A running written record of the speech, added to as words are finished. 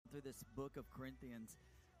through this book of Corinthians,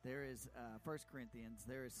 there is 1 Corinthians.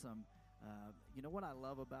 There is some. You know what I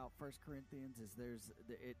love about 1 Corinthians is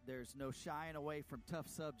there's no shying away from tough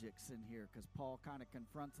subjects in here, because Paul kind of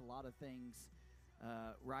confronts a lot of things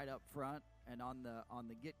right up front and on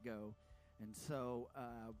the get-go. And so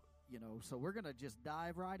so we're going to just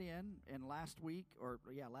dive right in. And last week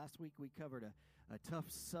we covered a tough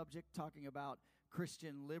subject talking about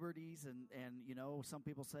Christian liberties, and some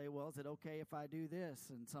people say, well, is it okay if I do this?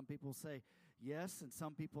 And some people say yes, and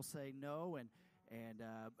some people say no, and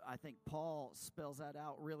I think Paul spells that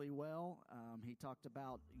out really well. He talked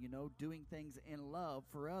about, doing things in love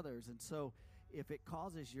for others. And so if it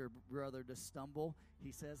causes your brother to stumble,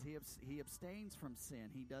 he says he abstains from sin.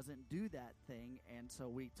 He doesn't do that thing. And so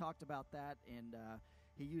we talked about that, and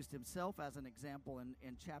he used himself as an example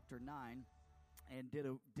in chapter 9 and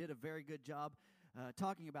did a very good job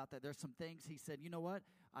talking about that. There's some things he said, you know what?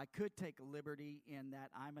 I could take liberty in that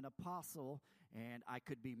I'm an apostle, and I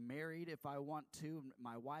could be married if I want to.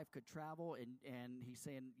 My wife could travel, and he's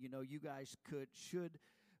saying, you guys should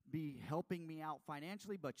be helping me out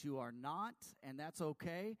financially, but you are not, and that's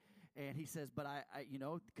okay. And he says, but I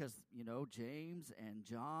because James and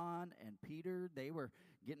John and Peter, they were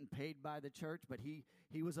getting paid by the church, but he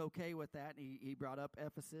was okay with that. And he brought up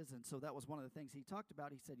Ephesus, and so that was one of the things he talked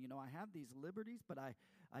about. He said, I have these liberties, but I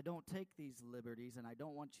don't take these liberties, and I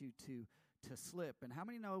don't want you to slip. And how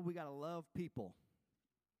many know we got to love people?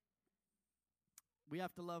 We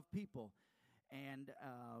have to love people. And,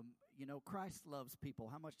 Christ loves people.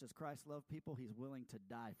 How much does Christ love people? He's willing to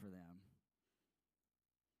die for them.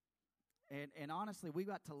 And honestly, we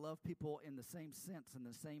got to love people in the same sense, in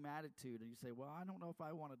the same attitude. And you say, well, I don't know if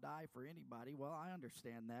I want to die for anybody. Well, I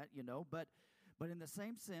understand that, but in the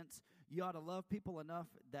same sense, you ought to love people enough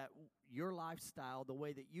that your lifestyle, the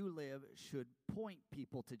way that you live, should point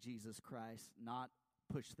people to Jesus Christ, not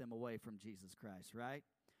push them away from Jesus Christ, right?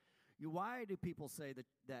 Why do people say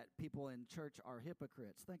that people in church are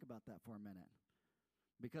hypocrites? Think about that for a minute.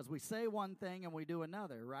 Because we say one thing and we do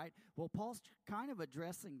another, right? Well, Paul's kind of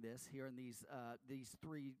addressing this here in these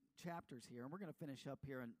 3 chapters here, and we're going to finish up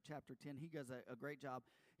here in chapter 10. He does a great job.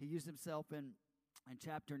 He used himself in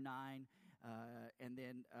chapter 9, and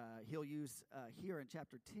then he'll use here in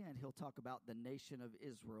chapter 10, he'll talk about the nation of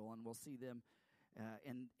Israel, and we'll see them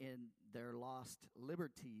in their lost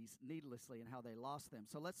liberties needlessly and how they lost them.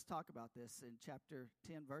 So let's talk about this in chapter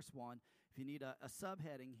 10, verse 1. If you need a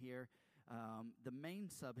subheading here, the main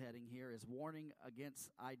subheading here is warning against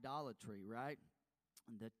idolatry, right?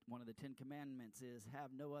 And one of the 10 commandments is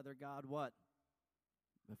have no other God, what?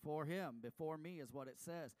 Before him, before me is what it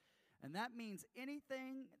says. And that means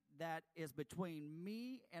anything that is between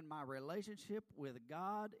me and my relationship with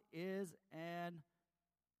God is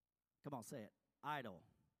come on, say it, idol.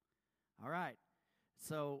 All right.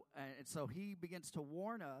 So he begins to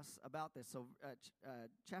warn us about this. So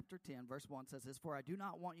chapter 10, verse 1 says this, for I do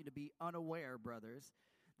not want you to be unaware, brothers,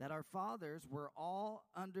 that our fathers were all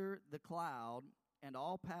under the cloud and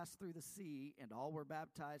all passed through the sea, and all were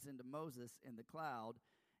baptized into Moses in the cloud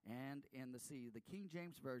and in the sea. The King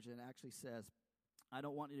James Version actually says, I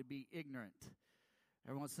don't want you to be ignorant.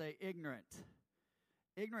 Everyone say ignorant.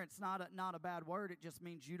 Ignorant's not a bad word. It just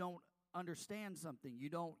means you don't understand something.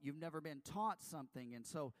 You've never been taught something. And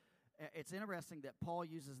so it's interesting that Paul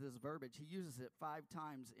uses this verbiage. He uses it 5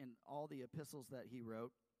 times in all the epistles that he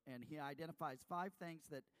wrote, and he identifies 5 things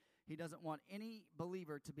that he doesn't want any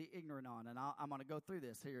believer to be ignorant on. And I'm going to go through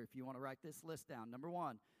this here if you want to write this list down. Number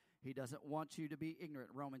 1, he doesn't want you to be ignorant.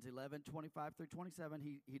 Romans 11, 25 through 27,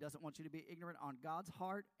 he doesn't want you to be ignorant on God's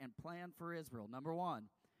heart and plan for Israel. Number 1.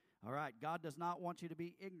 All right, God does not want you to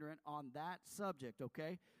be ignorant on that subject,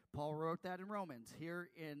 okay? Paul wrote that in Romans. Here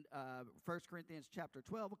in 1 Corinthians chapter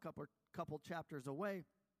 12, a couple chapters away,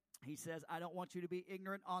 he says, I don't want you to be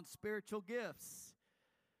ignorant on spiritual gifts.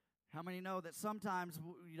 How many know that sometimes,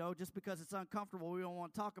 just because it's uncomfortable, we don't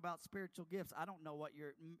want to talk about spiritual gifts? I don't know what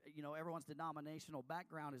everyone's denominational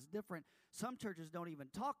background is different. Some churches don't even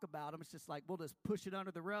talk about them. It's just like, we'll just push it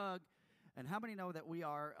under the rug. And how many know that we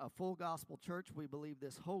are a full gospel church? We believe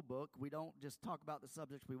this whole book. We don't just talk about the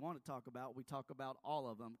subjects we want to talk about. We talk about all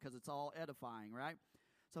of them because it's all edifying, right?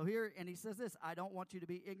 So here, and he says this, I don't want you to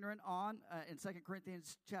be ignorant on, in 2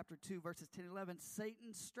 Corinthians chapter 2, verses 10 and 11,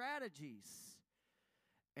 Satan's strategies.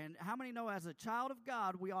 And how many know as a child of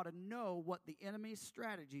God, we ought to know what the enemy's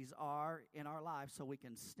strategies are in our lives so we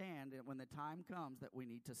can stand when the time comes that we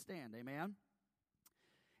need to stand. Amen?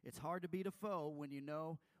 It's hard to beat a foe when you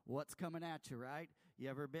know what's coming at you, right? You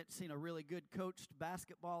ever seen a really good coached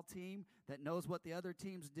basketball team that knows what the other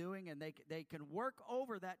team's doing, and they can work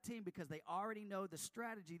over that team because they already know the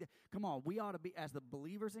strategy. Come on, we ought to be, as the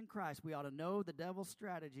believers in Christ, we ought to know the devil's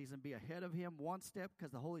strategies and be ahead of him one step,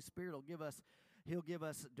 because the Holy Spirit will give us, he'll give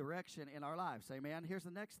us direction in our lives. Amen. Here's the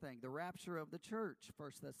next thing, the rapture of the church.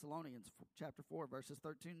 1 Thessalonians chapter 4, verses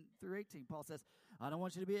 13 through 18. Paul says, I don't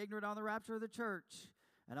want you to be ignorant on the rapture of the church.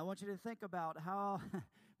 And I want you to think about how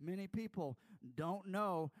many people don't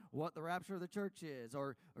know what the rapture of the church is,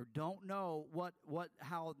 or don't know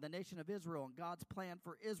how the nation of Israel and God's plan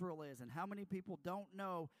for Israel is, and how many people don't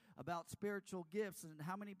know about spiritual gifts, and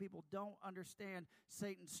how many people don't understand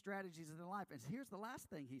Satan's strategies in their life. And here's the last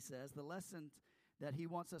thing he says, the lessons that he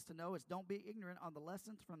wants us to know is don't be ignorant on the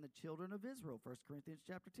lessons from the children of Israel. 1 Corinthians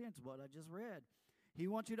chapter 10 is what I just read. He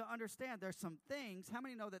wants you to understand there's some things. How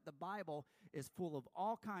many know that the Bible is full of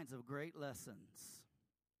all kinds of great lessons?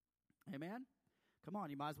 Amen? Come on,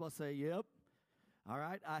 you might as well say, yep. All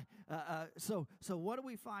right. So what do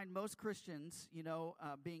we find most Christians,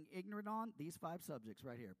 being ignorant on? These 5 subjects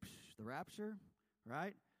right here. The rapture,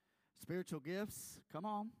 right? Spiritual gifts, come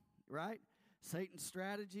on, right? Satan's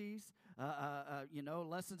strategies,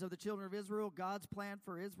 lessons of the children of Israel, God's plan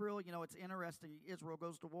for Israel. It's interesting. Israel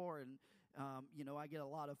goes to war, and I get a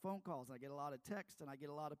lot of phone calls, I get a lot of texts, and I get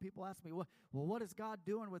a lot of people ask me, well, what is God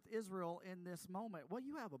doing with Israel in this moment? Well,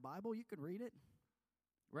 you have a Bible, you can read it,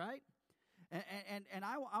 right? And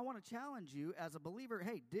I want to challenge you as a believer,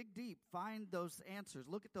 hey, dig deep, find those answers,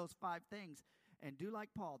 look at those 5 things, and do like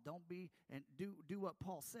Paul. Do what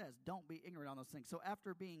Paul says. Don't be ignorant on those things. So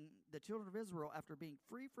after being the children of Israel, after being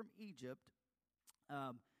free from Egypt,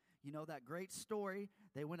 that great story,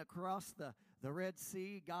 they went across the Red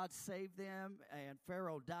Sea, God saved them, and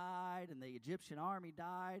Pharaoh died, and the Egyptian army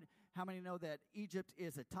died. How many know that Egypt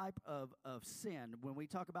is a type of sin? When we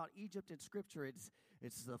talk about Egypt in Scripture,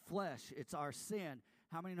 it's the flesh, it's our sin.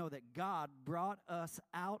 How many know that God brought us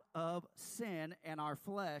out of sin and our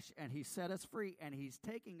flesh, and he set us free, and he's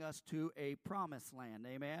taking us to a promised land?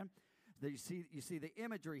 Amen? You see the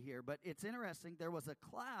imagery here, but it's interesting. There was a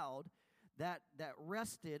cloud that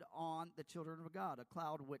rested on the children of God, a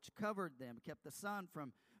cloud which covered them, kept the sun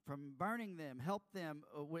from burning them, helped them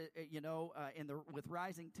with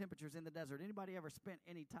rising temperatures in the desert. Anybody ever spent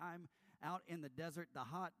any time out in the desert, the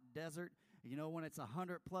hot desert? When it's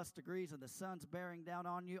 100+ degrees and the sun's bearing down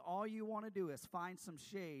on you, all you want to do is find some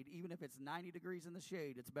shade. Even if it's 90 degrees in the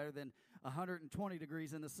shade, it's better than 120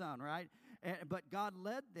 degrees in the sun, right? But God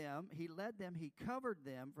led them. He covered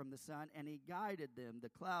them from the sun, and he guided them. The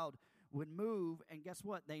cloud would move, and guess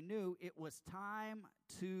what? They knew it was time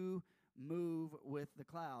to move with the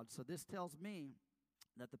cloud. So this tells me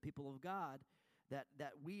that the people of God, that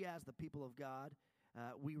we as the people of God,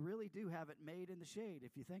 we really do have it made in the shade,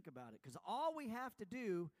 if you think about it. Because all we have to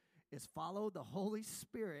do is follow the Holy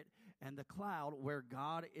Spirit and the cloud where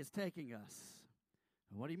God is taking us.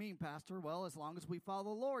 What do you mean, Pastor? Well, as long as we follow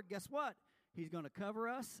the Lord, guess what? He's going to cover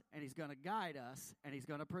us, and he's going to guide us, and he's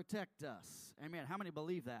going to protect us. Amen. How many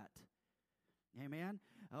believe that? Amen.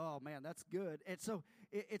 Oh, man, that's good. And so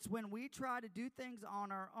it's when we try to do things on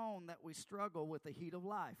our own that we struggle with the heat of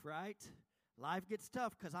life, right? Life gets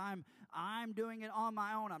tough because I'm doing it on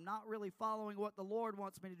my own. I'm not really following what the Lord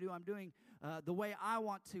wants me to do. I'm doing the way I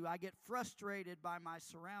want to. I get frustrated by my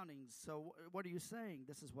surroundings. So what are you saying?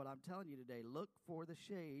 This is what I'm telling you today. Look for the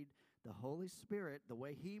shade, the Holy Spirit, the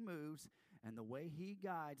way he moves and the way he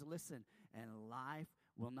guides. Listen, and life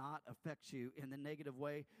will not affect you in the negative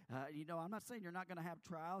way. I'm not saying you're not going to have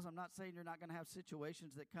trials. I'm not saying you're not going to have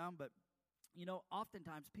situations that come, but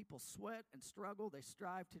oftentimes people sweat and struggle. They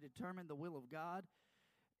strive to determine the will of God.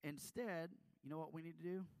 Instead, you know what we need to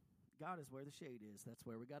do? God is where the shade is. That's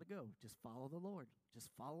where we got to go. Just follow the Lord. Just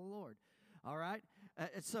follow the Lord. All right?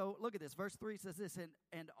 So look at this. Verse 3 says this,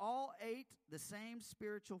 and all ate the same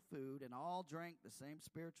spiritual food, and all drank the same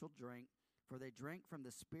spiritual drink, for they drank from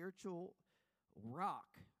the spiritual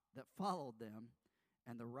rock that followed them,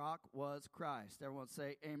 and the rock was Christ. Everyone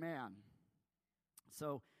say amen.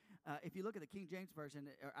 So if you look at the King James Version,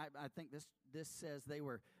 I think this says they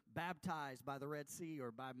were baptized by the Red Sea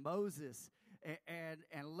or by Moses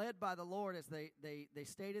and led by the Lord as they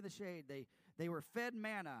stayed in the shade. They were fed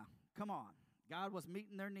manna. Come on. God was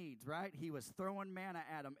meeting their needs, right? He was throwing manna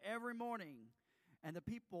at them every morning. And the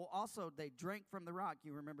people also, they drank from the rock.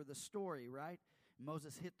 You remember the story, right?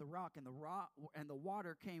 Moses hit the rock, and the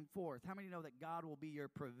water came forth. How many know that God will be your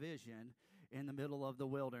provision in the middle of the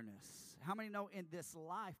wilderness. How many know in this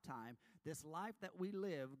lifetime, this life that we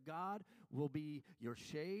live, God will be your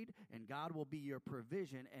shade and God will be your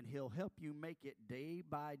provision, and He'll help you make it day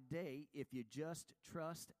by day if you just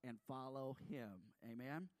trust and follow Him.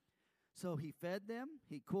 Amen? So He fed them,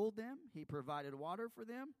 He cooled them, He provided water for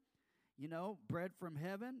them. You know, bread from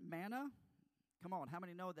heaven, manna. Come on, how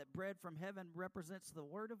many know that bread from heaven represents the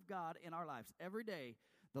Word of God in our lives? Every day,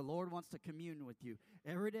 the Lord wants to commune with you.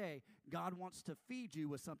 Every day, God wants to feed you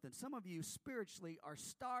with something. Some of you spiritually are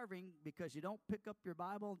starving because you don't pick up your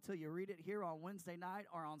Bible until you read it here on Wednesday night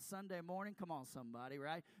or on Sunday morning. Come on, somebody,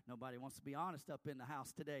 right? Nobody wants to be honest up in the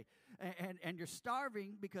house today. And you're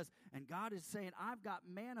starving because, and God is saying, I've got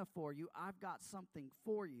manna for you. I've got something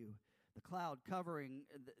for you. The cloud covering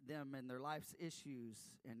them and their life's issues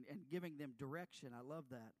and giving them direction. I love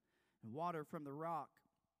that. And water from the rock.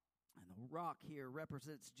 And the rock here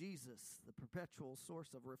represents Jesus, the perpetual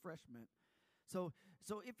source of refreshment. So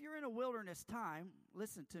if you're in a wilderness time,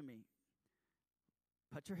 listen to me.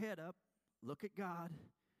 Put your head up, look at God,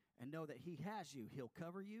 and know that He has you. He'll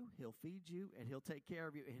cover you, He'll feed you, and He'll take care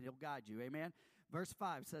of you, and He'll guide you. Amen? Verse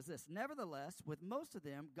 5 says this, nevertheless, with most of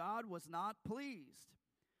them, God was not pleased,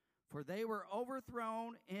 for they were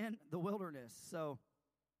overthrown in the wilderness. So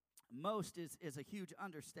most is a huge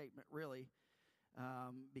understatement, really.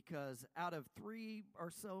 Because out of 3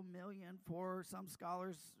 or so million, for some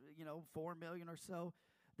scholars, 4 million or so,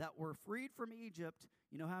 that were freed from Egypt,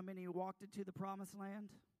 you know how many walked into the promised land?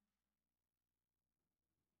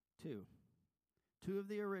 2. 2 of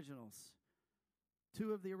the originals.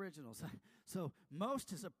 2 of the originals. So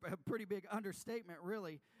most is a pretty big understatement,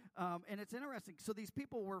 really. And it's interesting. So these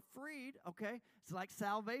people were freed, okay? It's like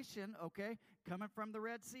salvation, okay? Coming from the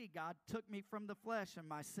Red Sea. God took me from the flesh and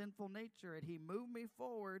my sinful nature, and He moved me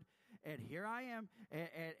forward, and here I am.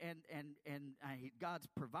 And God's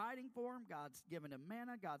providing for them. God's giving them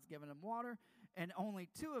manna. God's giving them water. And only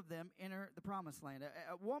 2 of them enter the promised land.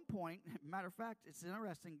 At one point, matter of fact, it's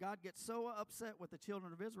interesting, God gets so upset with the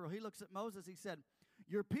children of Israel, He looks at Moses, He said,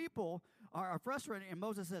 your people are frustrated. And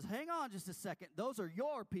Moses says, hang on just a second. Those are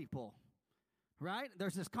your people, right?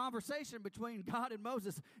 There's this conversation between God and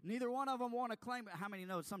Moses. Neither one of them want to claim it. How many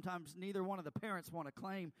know sometimes neither one of the parents want to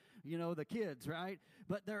claim, the kids, right?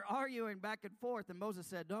 But they're arguing back and forth. And Moses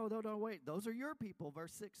said, no, wait. Those are your people.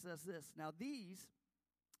 Verse 6 says this. Now these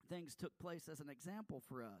things took place as an example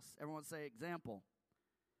for us. Everyone say example.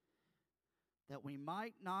 That we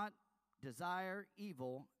might not desire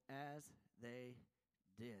evil as they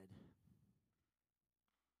did.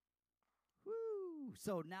 Woo!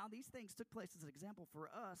 So now these things took place as an example for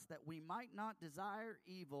us that we might not desire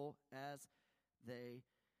evil as they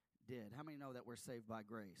did. How many know that we're saved by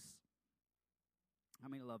grace? How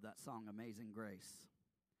many love that song, Amazing Grace?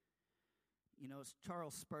 It's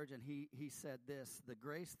Charles Spurgeon, he said this, the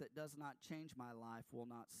grace that does not change my life will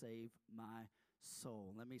not save my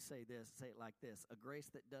soul. Let me say it like this. A grace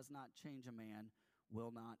that does not change a man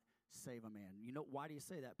will not save a man. Why do you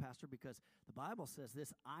say that, Pastor? Because the Bible says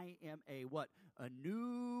this, I am a what? A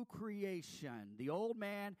new creation. The old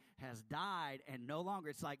man has died and no longer.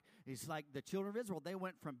 It's like the children of Israel. They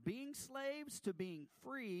went from being slaves to being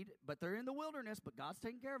freed, but they're in the wilderness, but God's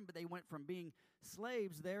taking care of them. But they went from being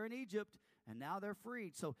slaves there in Egypt, and now they're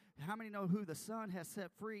freed. So how many know who the Son has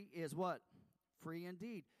set free is what? Free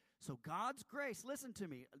indeed. So God's grace, listen to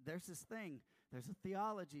me, there's this thing, there's a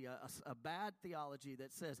theology, a bad theology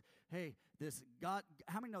that says, hey, this God,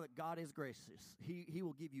 how many know that God is gracious? He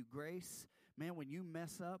will give you grace, man, when you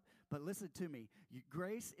mess up. But listen to me,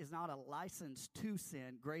 grace is not a license to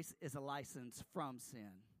sin. Grace is a license from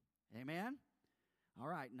sin. Amen? All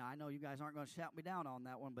right, now I know you guys aren't going to shout me down on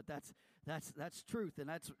that one, but that's truth. And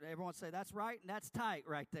that's everyone say, that's right and that's tight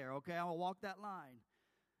right there, okay? I'll walk that line.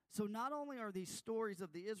 So not only are these stories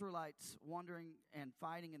of the Israelites wandering and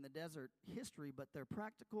fighting in the desert history, but they're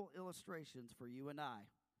practical illustrations for you and I.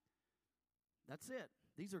 That's it.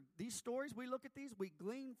 These stories, we look at these, we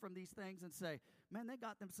glean from these things and say, man, they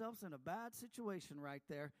got themselves in a bad situation right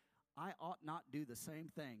there. I ought not do the same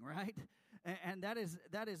thing, right? And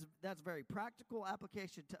that's very practical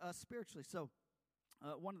application to us spiritually. So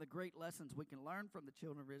one of the great lessons we can learn from the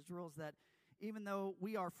children of Israel is that even though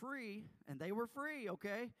we are free, and they were free,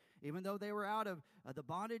 okay? Even though they were out of the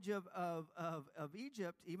bondage of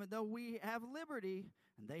Egypt, even though we have liberty,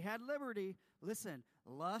 and they had liberty, listen,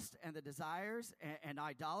 lust and the desires and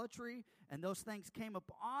idolatry, and those things came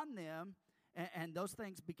upon them, and those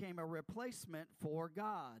things became a replacement for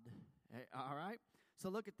God. All right? So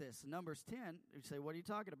look at this. Numbers 10, you say, what are you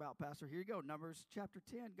talking about, Pastor? Here you go. Numbers chapter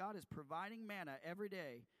 10, God is providing manna every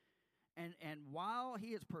day. And while he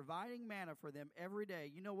is providing manna for them every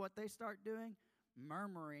day, you know what they start doing?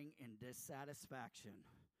 Murmuring in dissatisfaction.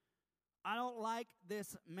 I don't like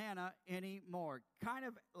this manna anymore. Kind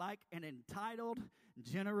of like an entitled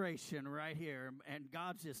generation right here. And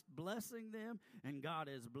God's just blessing them, and God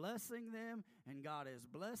is blessing them, and God is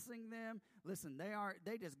blessing them. Listen,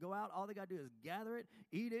 they just go out. All they got to do is gather it,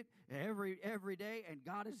 eat it every day, and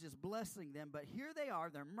God is just blessing them. But here they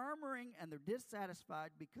are. They're murmuring, and they're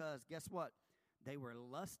dissatisfied because, guess what? They were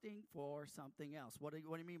lusting for something else. What do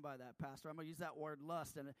you mean by that, Pastor? I'm going to use that word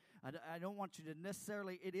lust, and I don't want you to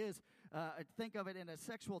necessarily, think of it in a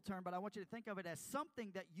sexual term, but I want you to think of it as something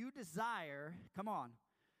that you desire, come on,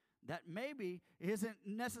 that maybe isn't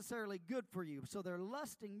necessarily good for you. So they're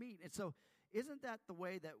lusting meat. And so isn't that the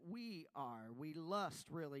way that we are? We lust,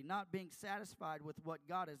 really, not being satisfied with what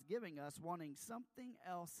God is giving us, wanting something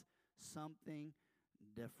else, something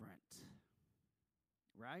different.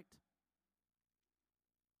 Right?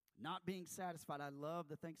 Not being satisfied. I love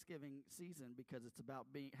the Thanksgiving season because it's about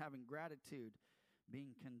having gratitude,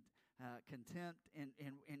 being content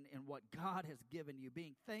in what God has given you,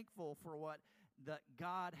 being thankful for what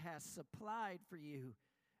God has supplied for you.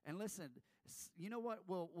 And listen, you know what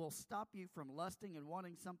will stop you from lusting and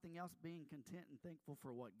wanting something else? Being content and thankful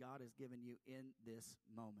for what God has given you in this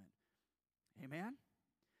moment. Amen?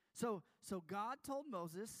 So God told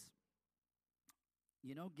Moses,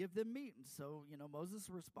 give them meat. And so, Moses'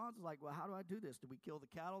 response was like, well, how do I do this? Do we kill the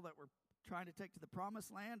cattle that we're trying to take to the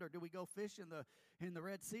promised land, or do we go fish in the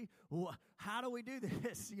Red Sea? Well, how do we do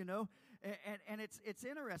this, And it's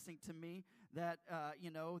interesting to me that,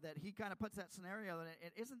 that he kind of puts that scenario,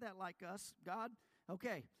 and isn't that like us? God,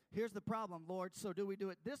 okay, here's the problem, Lord. So do we do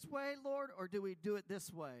it this way, Lord, or do we do it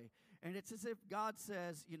this way? And it's as if God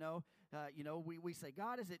says, we say,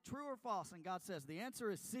 God, is it true or false? And God says, the answer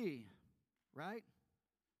is C, right?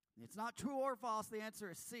 It's not true or false. The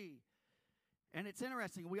answer is C. And it's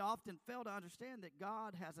interesting. We often fail to understand that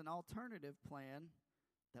God has an alternative plan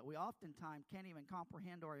that we oftentimes can't even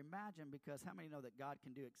comprehend or imagine, because how many know that God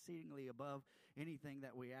can do exceedingly above anything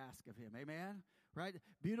that we ask of him? Amen? Right?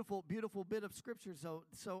 Beautiful, beautiful bit of scripture. So,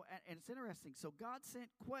 and it's interesting. So God sent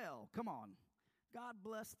quail. Come on. God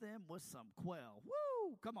blessed them with some quail.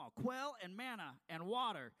 Woo! Come on. Quail and manna and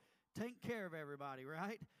water. Take care of everybody,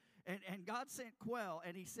 right? And God sent quail,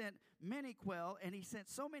 and he sent many quail, and he sent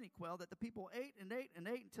so many quail that the people ate and ate and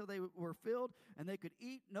ate until they were filled, and they could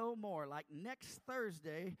eat no more. Like next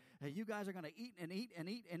Thursday, you guys are going to eat and eat and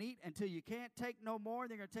eat and eat until you can't take no more.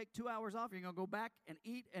 They're going to take 2 hours off. You're going to go back and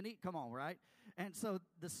eat and eat. Come on, right? And so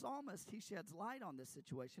the psalmist, he sheds light on this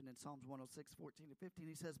situation in Psalms 106, 14 to 15.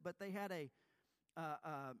 He says, but they had a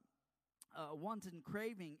wanton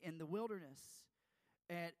craving in the wilderness,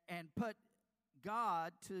 and put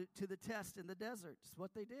God to the test in the desert. It's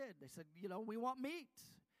what they did. They said, we want meat.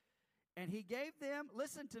 And he gave them,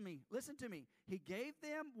 listen to me. He gave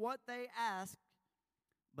them what they asked,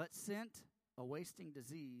 but sent a wasting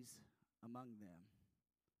disease among them.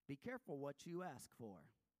 Be careful what you ask for.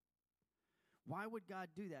 Why would God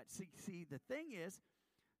do that? See, the thing is,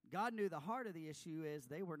 God knew the heart of the issue is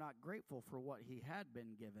they were not grateful for what he had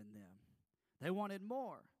been given them. They wanted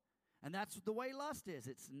more. And that's the way lust is.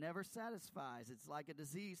 It never satisfies. It's like a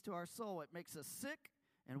disease to our soul. It makes us sick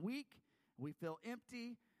and weak. We feel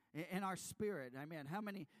empty in our spirit. Amen. How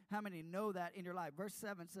many know that in your life? Verse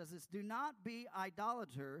 7 says this, do not be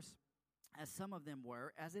idolaters, as some of them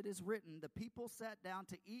were. As it is written, the people sat down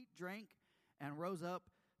to eat, drink, and rose up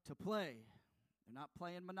to play. They're not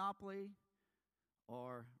playing Monopoly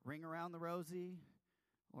or Ring Around the Rosie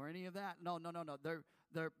or any of that. No.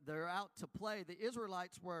 They're out to play. The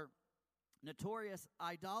Israelites were notorious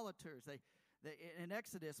idolaters. They in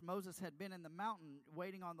Exodus, Moses had been in the mountain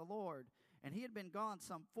waiting on the Lord, and he had been gone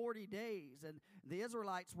some 40 days, and the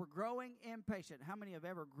Israelites were growing impatient. How many have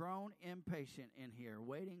ever grown impatient in here?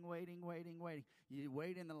 Waiting. You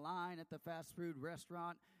wait in the line at the fast food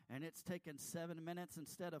restaurant, and it's taken 7 minutes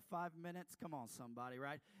instead of 5 minutes. Come on, somebody,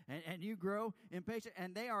 right? And you grow impatient,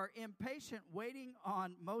 and they are impatient waiting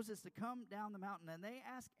on Moses to come down the mountain, and they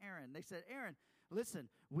asked Aaron. They said, Aaron, listen,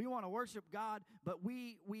 we want to worship God, but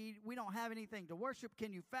we don't have anything to worship.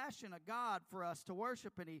 Can you fashion a God for us to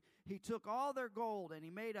worship? And he took all their gold, and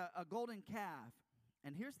he made a golden calf.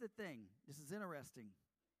 And here's the thing. This is interesting.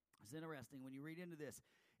 It's interesting when you read into this.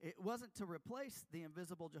 It wasn't to replace the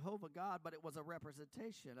invisible Jehovah God, but it was a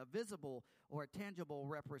representation, a visible or a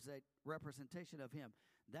tangible representation of him.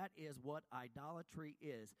 That is what idolatry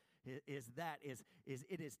is. It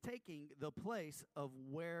is taking the place of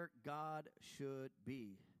where God should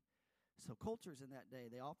be. So cultures in that day,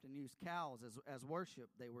 they often used cows as worship.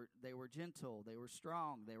 They were gentle, they were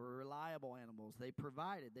strong, they were reliable animals. They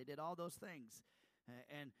provided, they did all those things.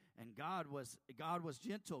 And God was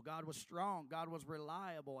gentle, God was strong, God was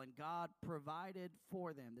reliable, and God provided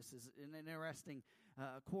for them. This is an interesting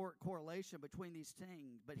correlation between these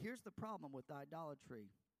things. But here's the problem with idolatry.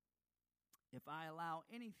 If I allow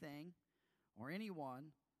anything or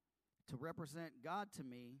anyone to represent God to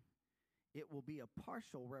me, it will be a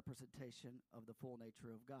partial representation of the full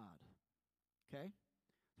nature of God. Okay?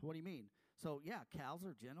 So what do you mean? So yeah, cows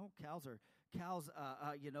are gentle. Cows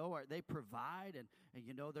they provide and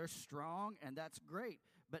they're strong, and that's great.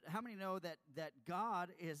 But how many know that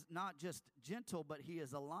God is not just gentle, but He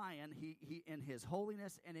is a lion. He in His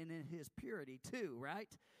holiness and in His purity too, right?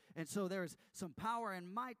 And so there's some power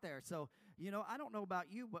and might there. So I don't know about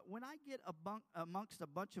you, but when I get amongst a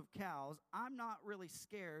bunch of cows, I'm not really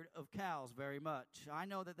scared of cows very much. I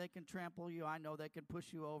know that they can trample you. I know they can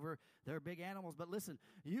push you over. They're big animals. But listen,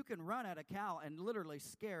 you can run at a cow and literally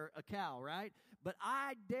scare a cow, right? But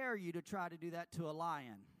I dare you to try to do that to a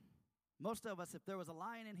lion. Most of us, if there was a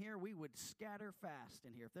lion in here, we would scatter fast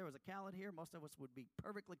in here. If there was a cow in here, most of us would be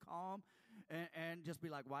perfectly calm and just be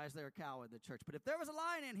like, why is there a cow in the church? But if there was a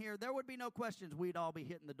lion in here, there would be no questions. We'd all be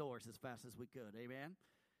hitting the doors as fast as we could. Amen?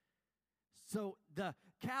 So the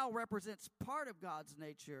cow represents part of God's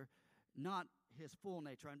nature, not His full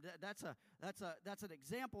nature. And that's an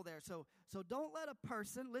example there. So don't let a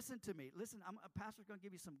person, listen to me. Listen, a pastor's going to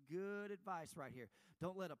give you some good advice right here.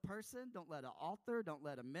 Don't let a person, don't let an author, don't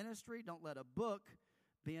let a ministry, don't let a book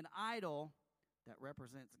be an idol that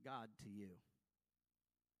represents God to you.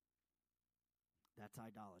 That's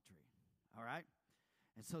idolatry. All right?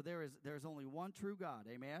 And so there's only one true God.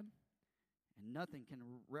 Amen? And nothing can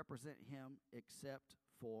represent Him except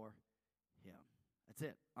for Him. That's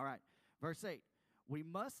it. All right. Verse 8, we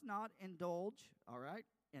must not indulge, all right,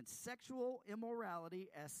 in sexual immorality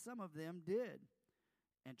as some of them did.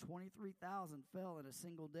 And 23,000 fell in a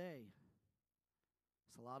single day.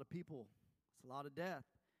 It's a lot of people. It's a lot of death.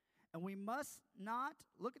 And we must not,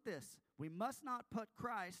 look at this, we must not put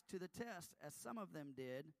Christ to the test as some of them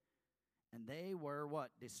did. And they were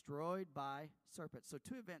what? Destroyed by serpents. So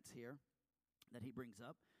two events here that he brings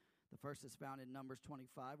up. The first is found in Numbers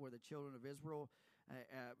 25, where the children of Israel,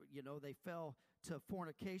 they fell to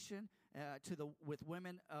fornication with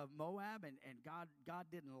women of Moab, and God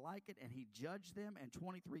didn't like it, and He judged them, and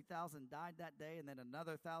 23,000 died that day, and then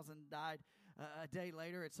another 1,000 died a day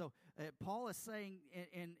later. And so Paul is saying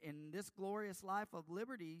in this glorious life of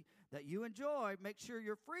liberty that you enjoy, make sure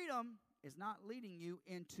your freedom is not leading you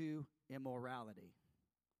into immorality.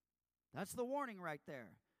 That's the warning right there.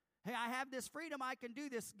 Hey, I have this freedom, I can do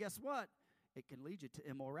this. Guess what? It can lead you to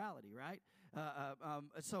immorality, right?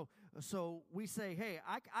 So we say, hey,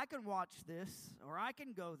 I can watch this, or I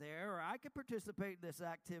can go there, or I can participate in this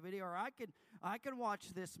activity, or I can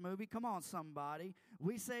watch this movie. Come on, somebody.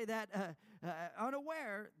 We say that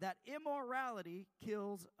unaware that immorality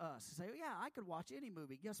kills us. You say, yeah, I could watch any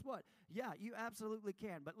movie. Guess what? Yeah, you absolutely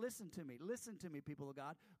can. But listen to me, people of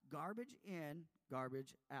God. Garbage in,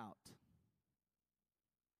 garbage out.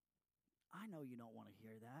 I know you don't want to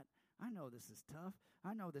hear that. I know this is tough.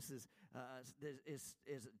 I know this is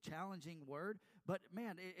a challenging word, but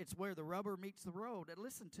man, it's where the rubber meets the road. And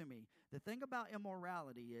listen to me. The thing about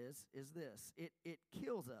immorality is this. It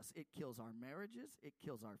kills us. It kills our marriages. It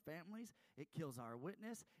kills our families. It kills our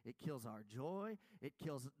witness. It kills our joy. It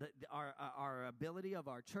kills our ability of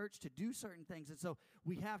our church to do certain things. And so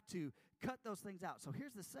we have to cut those things out. So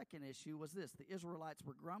here's the second issue was this. The Israelites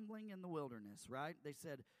were grumbling in the wilderness, right? They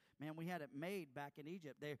said, man, we had it made back in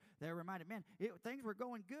Egypt. They're reminded, man, things were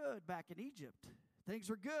going good back in Egypt. Things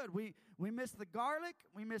were good. We missed the garlic,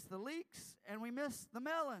 we missed the leeks, and we missed the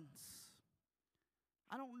melons.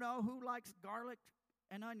 I don't know who likes garlic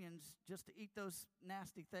and onions just to eat those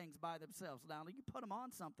nasty things by themselves. Now, you put them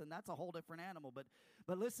on something, that's a whole different animal. But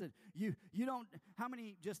listen, you don't, how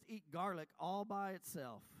many just eat garlic all by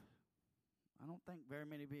itself? I don't think very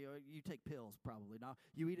many of you take pills probably. No,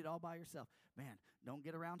 you eat it all by yourself. Man, don't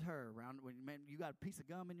get around her. Man, you got a piece of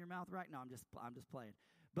gum in your mouth right now. I'm just playing.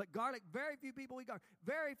 But garlic, very few people eat garlic.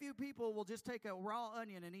 Very few people will just take a raw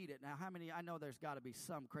onion and eat it. Now, how many? I know there's got to be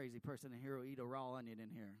some crazy person in here who eat a raw onion in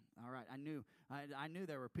here. All right, I knew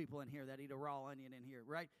there were people in here that eat a raw onion in here,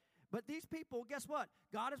 right? But these people, guess what?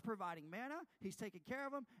 God is providing manna. He's taking care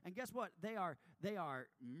of them, and guess what? They are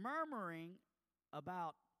murmuring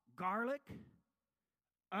about garlic,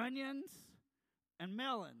 onions, and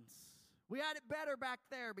melons. We had it better back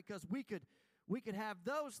there because we could have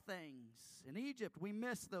those things. In Egypt, we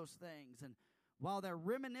missed those things. And while they're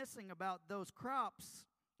reminiscing about those crops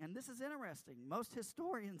And this is interesting. Most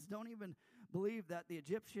historians don't even believe that the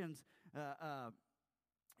Egyptians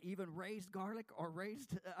even raised garlic or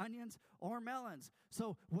raised onions or melons.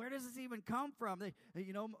 So where does this even come from?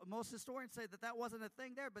 Most historians say that wasn't a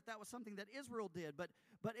thing there, but that was something that Israel did. But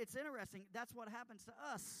it's interesting. That's what happens to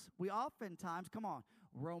us. We oftentimes,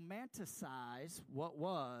 romanticize what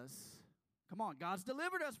was. Come on, God's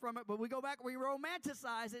delivered us from it, but we go back, we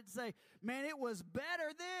romanticize it and say, man, it was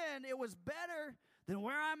better then. It was better than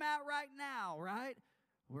where I'm at right now, right?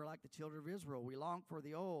 We're like the children of Israel. We long for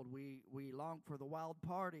the old. We long for the wild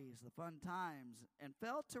parties, the fun times, and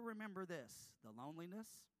fail to remember this: the loneliness,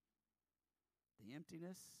 the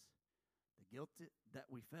emptiness, the guilt that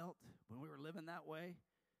we felt when we were living that way.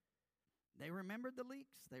 They remembered the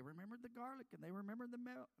leeks, they remembered the garlic, and they remembered the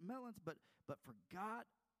melons, but forgot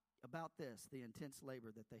about this: the intense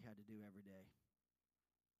labor that they had to do every day,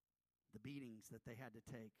 the beatings that they had to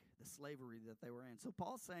take, the slavery that they were in. So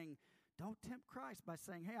Paul's saying, don't tempt Christ by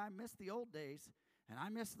saying, hey, I miss the old days, and I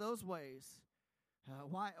miss those ways.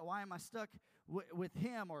 Why am I stuck with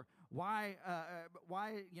him? Or why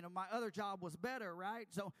my other job was better, right?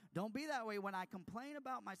 So don't be that way. When I complain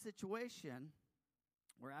about my situation,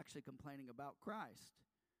 we're actually complaining about Christ.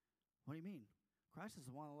 What do you mean? Christ is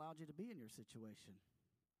the one who allowed you to be in your situation.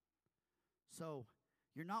 So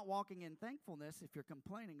you're not walking in thankfulness if you're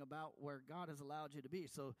complaining about where God has allowed you to be.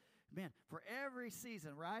 So, man, for every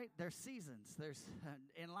season, right, there's seasons. There's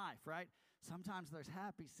in life, right? Sometimes there's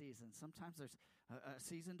happy seasons. Sometimes there's a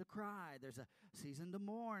season to cry. There's a season to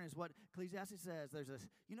mourn is what Ecclesiastes says.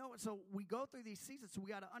 So we go through these seasons. So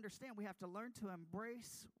we got to understand. We have to learn to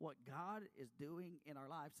embrace what God is doing in our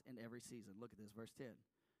lives in every season. Look at this, verse 10.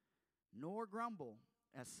 Nor grumble,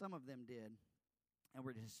 as some of them did, and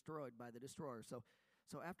were destroyed by the destroyer. So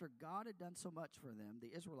after God had done so much for them,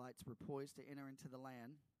 the Israelites were poised to enter into the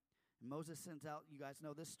land. And Moses sends out, you guys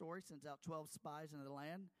know this story, sends out 12 spies into the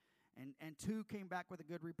land. And 2 came back with a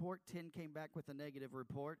good report. 10 came back with a negative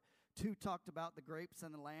report. 2 talked about the grapes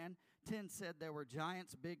in the land. 10 said there were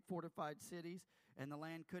giants, big fortified cities, and the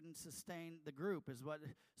land couldn't sustain the group.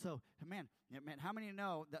 So, man, how many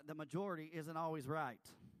know that the majority isn't always right?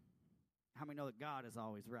 How many know that God is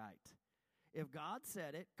always right? If God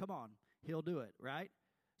said it, come on, he'll do it, right?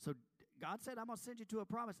 So God said, I'm going to send you to a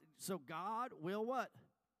promise. So God will what?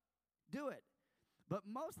 Do it. But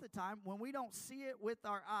most of the time, when we don't see it with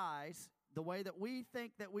our eyes, the way that we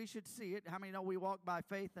think that we should see it, how many know we walk by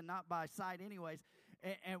faith and not by sight anyways?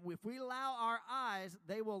 And if we allow our eyes,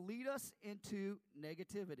 they will lead us into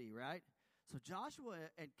negativity, right? So Joshua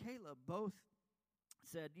and Caleb both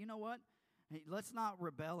said, you know what? Hey, let's not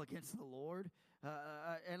rebel against the Lord.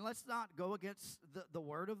 And let's not go against the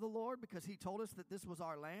word of the Lord, because he told us that this was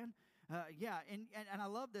our land. And I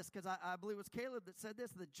love this because I believe it was Caleb that said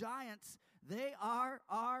this: the giants, they are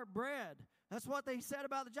our bread. That's what they said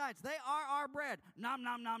about the giants. They are our bread. Nom,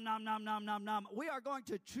 nom, nom, nom, nom, nom, nom, nom. We are going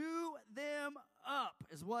to chew them up,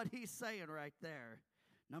 is what he's saying right there.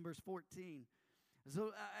 Numbers 14.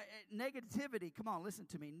 So negativity, come on, listen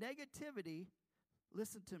to me. Negativity,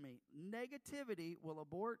 listen to me. Negativity will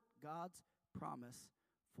abort God's promise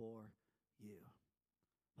for you.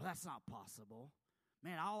 Well, that's not possible.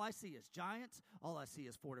 Man, all I see is giants. All I see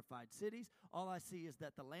is fortified cities. All I see is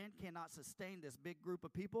that the land cannot sustain this big group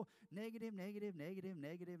of people. Negative, negative, negative,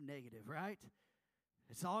 negative, negative, right?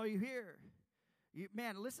 It's all you hear.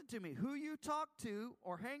 Man, listen to me. Who you talk to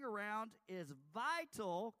or hang around is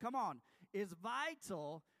vital, come on, is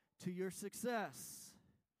vital to your success.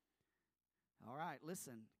 All right,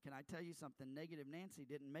 listen, can I tell you something? Negative Nancy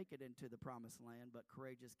didn't make it into the promised land, but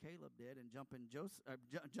courageous Caleb did, and jumping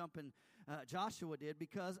Joshua did.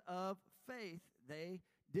 Because of faith, they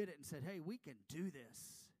did it and said, hey, we can do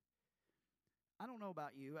this. I don't know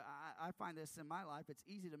about you. I find this in my life. It's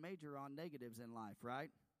easy to major on negatives in life,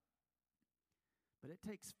 right? But it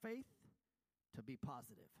takes faith to be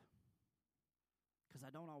positive, because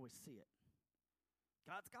I don't always see it.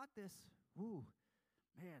 God's got this. Woo,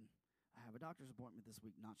 man. I have a doctor's appointment this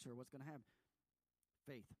week. Not sure what's going to happen.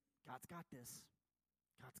 Faith. God's got this.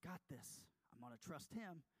 God's got this. I'm going to trust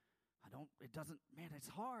him. It's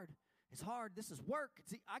hard. It's hard. This is work.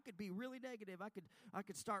 See, I could be really negative. I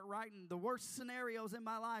could start writing the worst scenarios in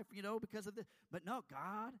my life, because of this. But no,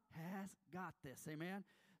 God has got this. Amen.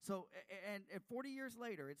 So, and 40 years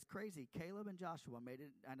later, it's crazy. Caleb and Joshua made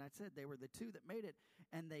it, and I said they were the 2 that made it,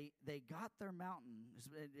 and they got their mountain.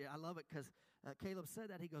 I love it because Caleb said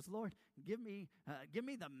that. He goes, Lord, give me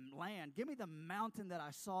the land. Give me the mountain that I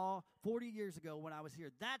saw 40 years ago when I was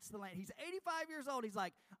here. That's the land. He's 85 years old. He's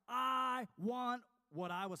like, I want what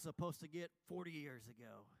I was supposed to get 40 years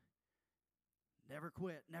ago. Never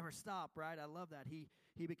quit, never stop, right? I love that.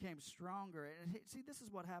 he became stronger. And see, this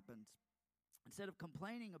is what happens. Instead of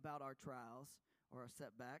complaining about our trials or our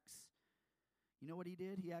setbacks, you know what he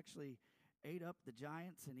did? He actually ate up the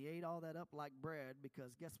giants, and he ate all that up like bread,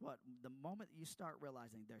 because guess what? The moment you start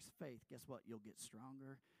realizing there's faith, guess what? You'll get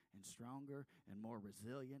stronger and stronger and more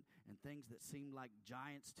resilient, and things that seem like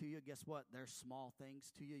giants to you, guess what? They're small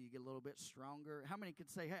things to you. You get a little bit stronger. How many could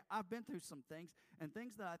say, hey, I've been through some things, and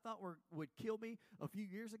things that I thought would kill me a few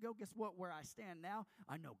years ago, guess what? Where I stand now,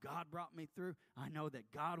 I know God brought me through. I know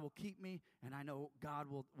that God will keep me, and I know God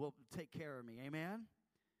will take care of me. Amen?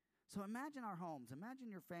 So imagine our homes, imagine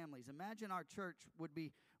your families, imagine our church would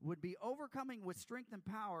be overcoming with strength and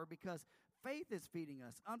power, because faith is feeding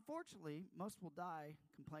us. Unfortunately, most will die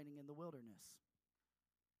complaining in the wilderness.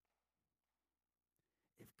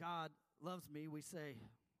 If God loves me, we say,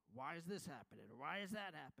 why is this happening? Or why is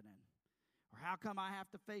that happening? Or how come I have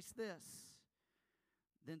to face this?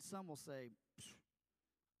 Then some will say,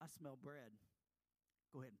 I smell bread.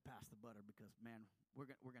 Go ahead and pass the butter, because, man, we're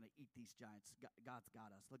going to eat these giants. God's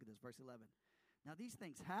got us. Look at this, verse 11. Now, these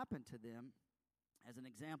things happened to them as an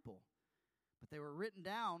example, but they were written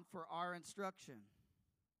down for our instruction.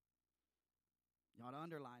 You ought to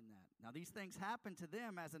underline that. Now, these things happened to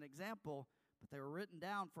them as an example, but they were written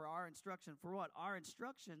down for our instruction. For what? Our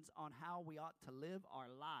instructions on how we ought to live our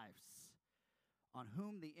lives, on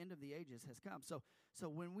whom the end of the ages has come. So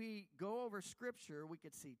when we go over Scripture, we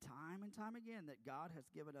could see time and time again that God has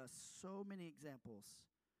given us so many examples,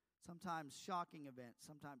 sometimes shocking events,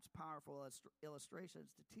 sometimes powerful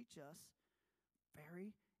illustrations to teach us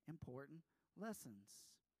very important lessons.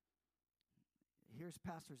 Here's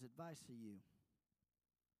pastor's advice to you.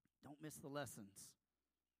 Don't miss the lessons.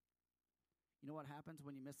 You know what happens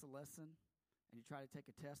when you miss a lesson and you try to take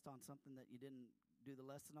a test on something that you didn't do the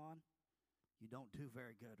lesson on? You don't do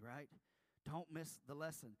very good, right? Don't miss the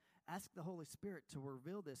lesson. Ask the Holy Spirit to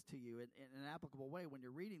reveal this to you in an applicable way when you're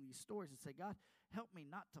reading these stories, and say, God, help me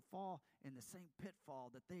not to fall in the same pitfall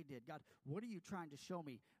that they did. God, what are you trying to show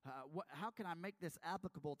me? How can I make this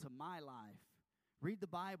applicable to my life? Read the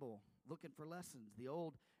Bible, looking for lessons. The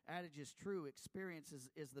old adage is true. Experience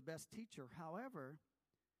is the best teacher. However,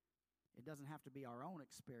 it doesn't have to be our own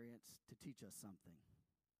experience to teach us something,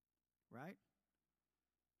 right?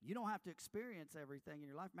 You don't have to experience everything in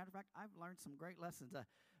your life. Matter of fact, I've learned some great lessons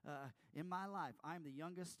in my life. I'm the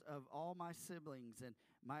youngest of all my siblings, and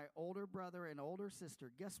my older brother and older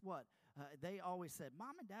sister, guess what? They always said,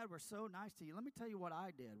 Mom and Dad were so nice to you. Let me tell you what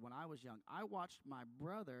I did when I was young. I watched my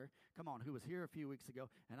brother, who was here a few weeks ago,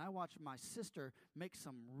 and I watched my sister make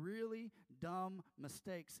some really dumb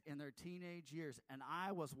mistakes in their teenage years, and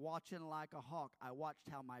I was watching like a hawk. I watched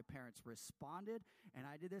how my parents responded, and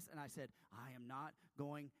I did this, and I said, I am not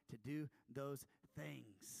going to do those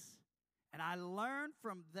things. And I learned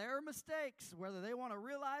from their mistakes, whether they want to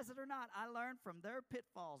realize it or not. I learned from their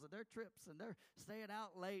pitfalls and their trips and their staying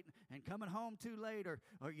out late and coming home too late, or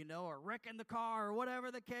wrecking the car, or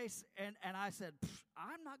whatever the case. And I said,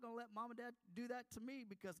 I'm not going to let Mom and Dad do that to me,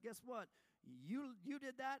 because guess what? You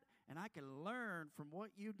did that, and I can learn from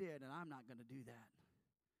what you did, and I'm not going to do that.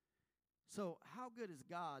 So how good is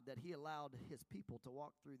God that He allowed His people to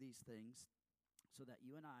walk through these things so that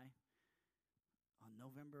you and I, on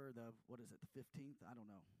November the 15th? I don't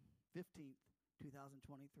know. 15th,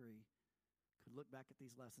 2023, could look back at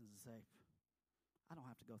these lessons and say, I don't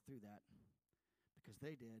have to go through that, because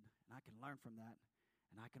they did, and I can learn from that,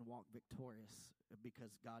 and I can walk victorious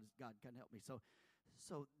because God can help me. So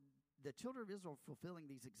the children of Israel fulfilling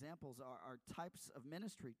these examples are types of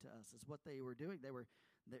ministry to us, is what they were doing.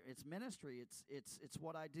 It's ministry. It's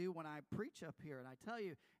what I do when I preach up here, and I tell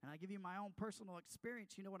you, and I give you my own personal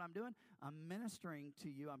experience. You know what I'm doing? I'm ministering to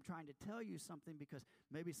you. I'm trying to tell you something, because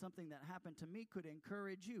maybe something that happened to me could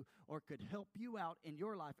encourage you or could help you out in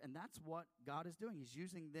your life, and that's what God is doing. He's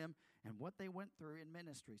using them and what they went through in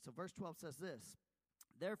ministry. So verse 12 says this,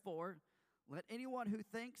 therefore, let anyone who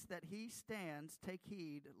thinks that he stands take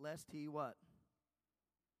heed lest he what?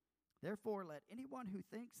 Therefore, let anyone who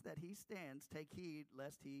thinks that he stands take heed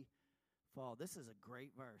lest he fall. This is a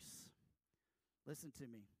great verse. Listen to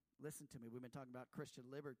me. We've been talking about Christian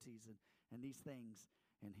liberties and these things.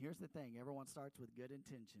 And here's the thing. Everyone starts with good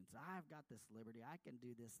intentions. I've got this liberty. I can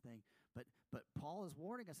do this thing. But Paul is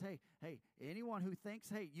warning us, hey, anyone who thinks,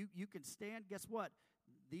 hey, you can stand, guess what?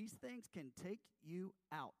 These things can take you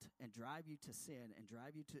out and drive you to sin and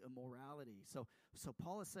drive you to immorality. So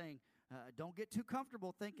Paul is saying, don't get too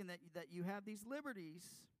comfortable thinking that you have these liberties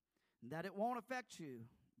and that it won't affect you,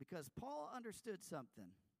 because Paul understood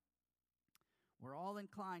something. We're all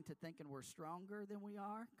inclined to thinking we're stronger than we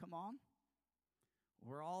are. Come on.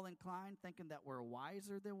 We're all inclined thinking that we're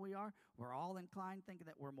wiser than we are. We're all inclined thinking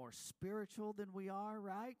that we're more spiritual than we are,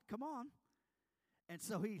 right? Come on. And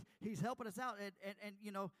so he's helping us out. And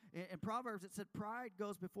you know, in Proverbs it said pride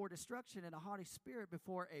goes before destruction and a haughty spirit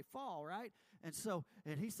before a fall, right? And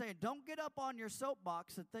he's saying don't get up on your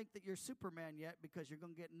soapbox and think that you're Superman yet because you're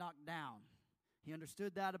going to get knocked down. He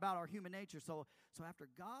understood that about our human nature. So after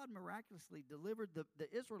God miraculously delivered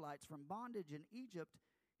the Israelites from bondage in Egypt,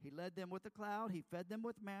 he led them with a cloud. He fed them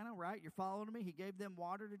with manna, right? You're following me? He gave them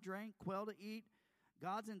water to drink, quail to eat.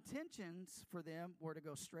 God's intentions for them were to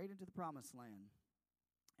go straight into the promised land.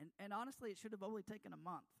 And honestly, it should have only taken a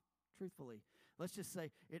month, truthfully. Let's just say,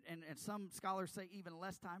 and some scholars say even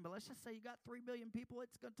less time, but let's just say you got 3 billion people.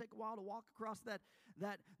 It's going to take a while to walk across that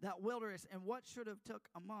wilderness. And what should have took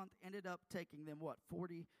a month ended up taking them,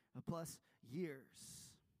 40 plus years.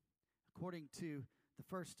 According to the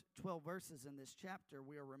first 12 verses in this chapter,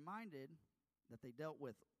 we are reminded that they dealt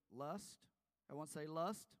with lust. Everyone say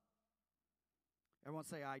lust. Everyone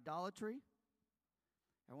say idolatry.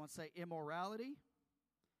 Everyone say immorality.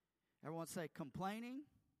 Everyone say complaining.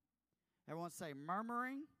 Everyone say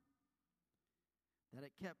murmuring. That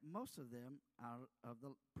it kept most of them out of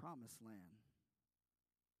the promised land.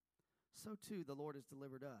 So too the Lord has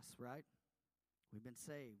delivered us, right? We've been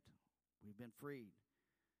saved. We've been freed.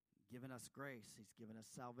 Given us grace. He's given us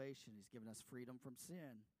salvation. He's given us freedom from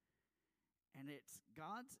sin. And it's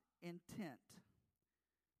God's intent.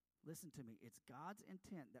 Listen to me. It's God's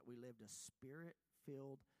intent that we lived a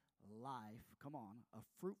spirit-filled life, come on, a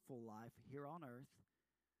fruitful life here on earth,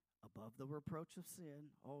 above the reproach of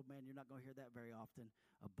sin. Oh, man, you're not going to hear that very often.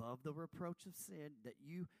 Above the reproach of sin, that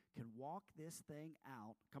you can walk this thing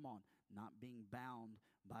out, come on, not being bound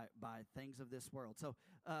by things of this world. So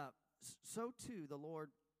too, the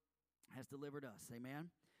Lord has delivered us,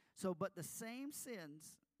 amen? But the same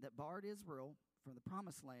sins that barred Israel from the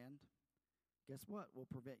promised land, guess what, will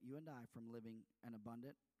prevent you and I from living an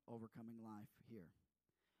abundant, overcoming life here.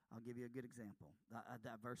 I'll give you a good example.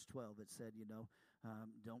 That verse 12, it said,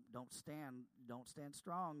 don't stand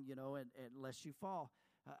strong, unless you fall.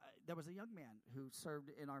 There was a young man who served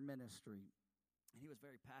in our ministry, and he was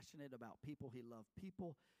very passionate about people. He loved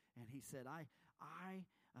people, and he said, I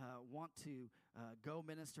want to go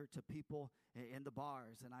minister to people in the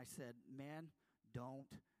bars. And I said, man,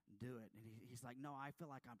 don't do it. And he's like, no, I feel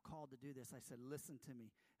like I'm called to do this. I said, listen to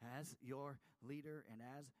me. As your leader and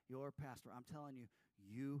as your pastor, I'm telling you,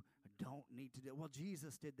 you don't need to do it. Well,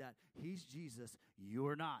 Jesus did that. He's Jesus.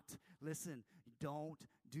 You're not. Listen, don't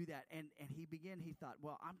do that. And he thought,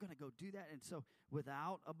 well, I'm going to go do that. And so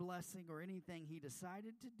without a blessing or anything, he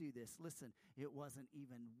decided to do this. Listen, it wasn't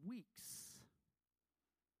even weeks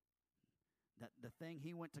that the thing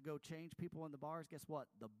he went to go change people in the bars, guess what?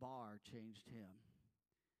 The bar changed him.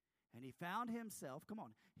 And he found himself,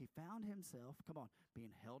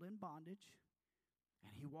 being held in bondage.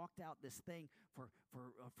 And he walked out this thing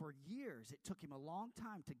for years. It took him a long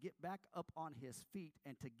time to get back up on his feet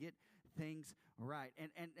and to get things right.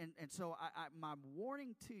 And so my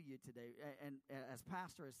warning to you today, and as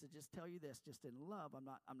pastor, is to just tell you this, just in love. I'm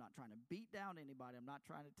not trying to beat down anybody. I'm not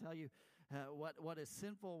trying to tell you what is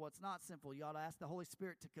sinful, what's not sinful. You ought to ask the Holy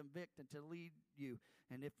Spirit to convict and to lead you.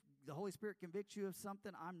 And if the Holy Spirit convicts you of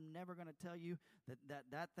something, I'm never going to tell you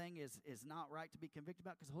that thing is not right to be convicted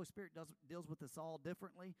about, because the Holy Spirit deals with us all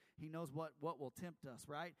differently. He knows what will tempt us,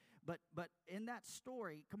 right? But in that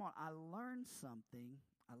story, come on, I learned something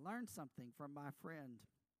from my friend,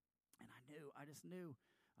 and I just knew.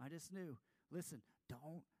 Listen,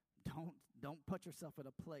 don't put yourself in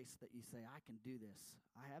a place that you say, I can do this.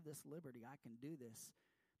 I have this liberty. I can do this,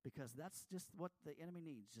 because that's just what the enemy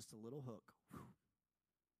needs, just a little hook. Whew.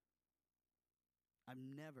 I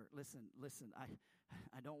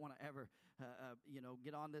don't want to ever,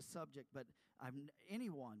 get on this subject, but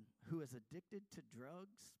anyone who is addicted to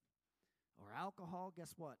drugs or alcohol,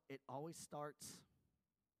 guess what? It always starts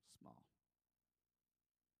small.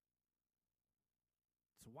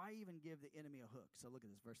 So why even give the enemy a hook? So look at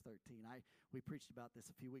this, verse 13. We preached about this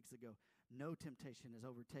a few weeks ago. No temptation has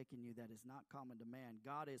overtaken you that is not common to man.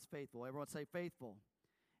 God is faithful. Everyone say faithful.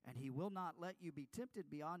 And he will not let you be tempted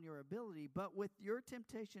beyond your ability, but with your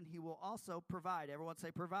temptation he will also provide. Everyone say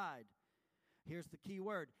provide. Here's the key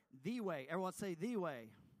word, the way. Everyone say the way.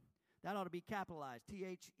 That ought to be capitalized,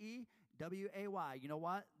 T-H-E-W-A-Y. You know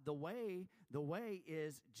what? The way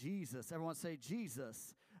is Jesus. Everyone say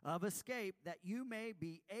Jesus, of escape, that you may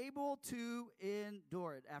be able to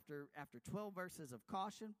endure it. After 12 verses of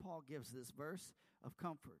caution, Paul gives this verse of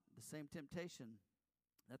comfort. The same temptation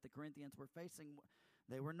that the Corinthians were facing,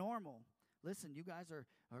 they were normal. listen, you guys are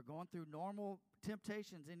going through normal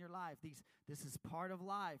temptations in your life. This is part of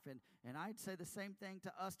life. And I'd say the same thing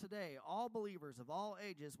to us today. All believers of all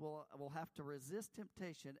ages will have to resist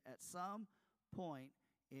temptation at some point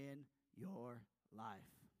in your life.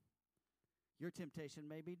 Your temptation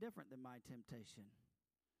may be different than my temptation.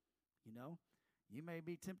 You know, you may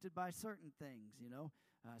be tempted by certain things, you know.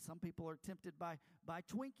 Some people are tempted by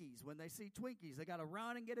Twinkies. When they see Twinkies, they got to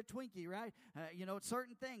run and get a Twinkie, right? You know,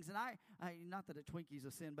 certain things. And I not that a Twinkie's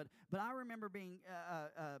a sin, but I remember being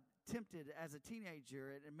tempted as a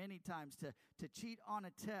teenager and many times to cheat on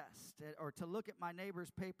a test or to look at my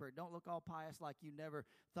neighbor's paper. Don't look all pious like you never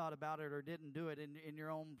thought about it or didn't do it in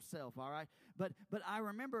your own self, all right? But I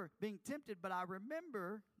remember being tempted, but I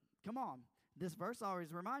remember, come on, this verse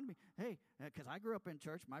always reminded me, hey, because I grew up in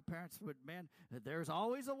church, my parents would, man, there's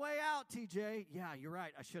always a way out, TJ. Yeah, you're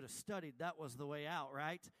right. I should have studied. That was the way out,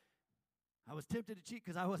 right? I was tempted to cheat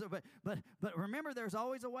because I wasn't, but remember, there's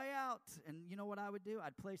always a way out. And you know what I would do?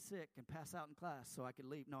 I'd play sick and pass out in class so I could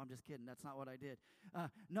leave. No, I'm just kidding. That's not what I did.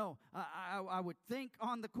 I would think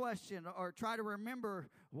on the question or try to remember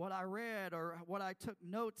what I read or what I took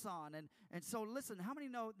notes on. And so, listen, how many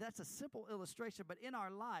know that's a simple illustration? But in our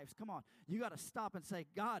lives, come on, you got to stop and say,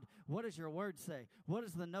 God, what does your word say? What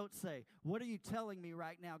does the note say? What are you telling me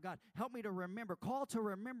right now? God, help me to remember. Call to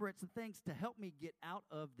remembrance the things to help me get out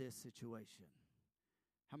of this situation.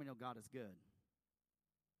 How many know God is good?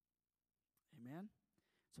 Amen?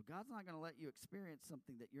 So God's not going to let you experience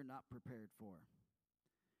something that you're not prepared for.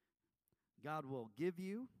 God will give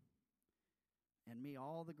you and me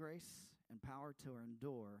all the grace and power to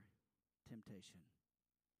endure temptation.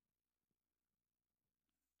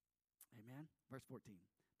 Amen? Verse 14.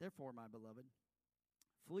 Therefore, my beloved,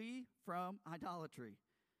 flee from idolatry.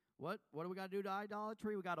 What do we got to do to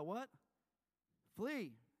idolatry? We got to what?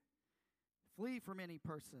 Flee. Flee from any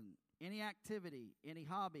person, any activity, any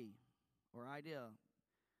hobby or idea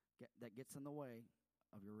that gets in the way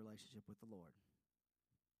of your relationship with the Lord.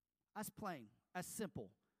 That's plain. That's simple.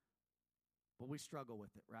 But we struggle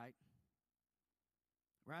with it, right?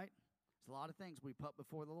 Right? There's a lot of things we put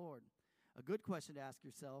before the Lord. A good question to ask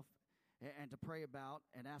yourself and to pray about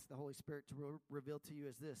and ask the Holy Spirit to reveal to you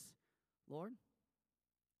is this: Lord,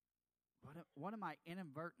 what am I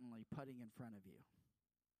inadvertently putting in front of you?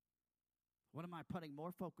 What am I putting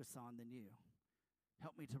more focus on than you?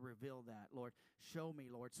 Help me to reveal that, Lord. Show me,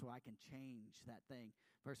 Lord, so I can change that thing.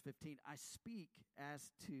 Verse 15, I speak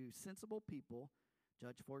as to sensible people.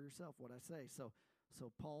 Judge for yourself what I say. So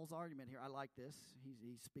Paul's argument here, I like this.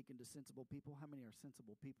 He's speaking to sensible people. How many are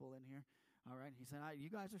sensible people in here? All right. He said, you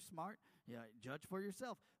guys are smart. Yeah, judge for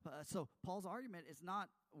yourself. So Paul's argument is not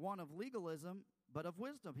one of legalism, but of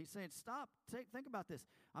wisdom. He's saying, stop, think about this.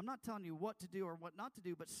 I'm not telling you what to do or what not to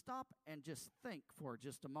do, but stop and just think for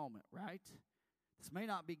just a moment, right? This may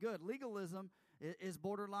not be good. Legalism is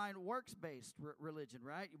borderline works-based religion,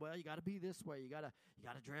 right? Well, you got to be this way. You got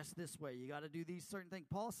to dress this way. You got to do these certain things.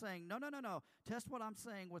 Paul's saying, no. Test what I'm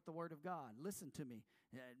saying with the Word of God. Listen to me,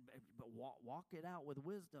 but walk it out with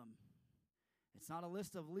wisdom. It's not a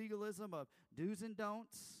list of legalism of do's and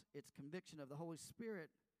don'ts. It's conviction of the Holy Spirit.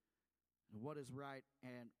 What is right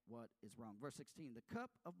and what is wrong. Verse 16, the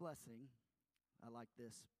cup of blessing, I like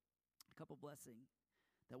this, the cup of blessing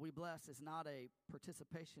that we bless is not a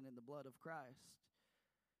participation in the blood of Christ.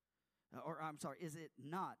 Is it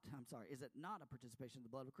not a participation in the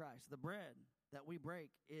blood of Christ? The bread that we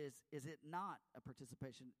break, is it not a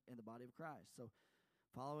participation in the body of Christ? So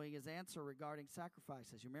following his answer regarding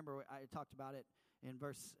sacrifices, you remember I talked about it in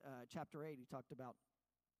chapter 8, he talked about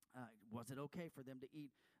was it okay for them to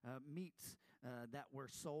eat meats that were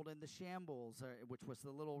sold in the shambles, which was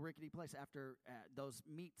the little rickety place after those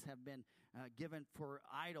meats have been given for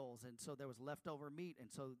idols, and so there was leftover meat, and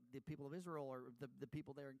so the people of Israel or the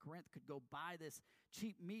people there in Corinth could go buy this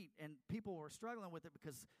cheap meat, and people were struggling with it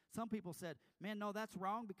because some people said, man, no, that's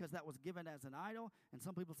wrong because that was given as an idol, and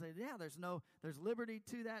some people said, yeah, there's liberty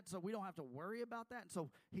to that, so we don't have to worry about that, and so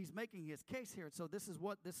he's making his case here, and so this is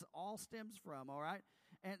what this all stems from, all right?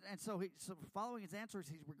 And so following his answers,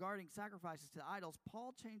 he's regarding sacrifices to idols.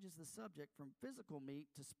 Paul changes the subject from physical meat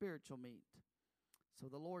to spiritual meat. So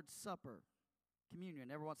the Lord's Supper,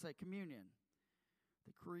 communion. Everyone say communion.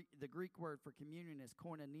 The Greek word for communion is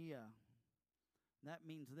koinonia. That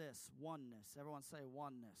means this, oneness. Everyone say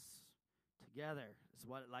oneness. Together is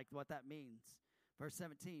what that means. Verse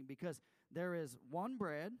 17, because there is one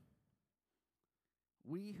bread,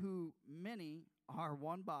 we who many are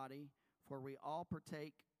one body, for we all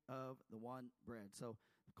partake of the one bread. So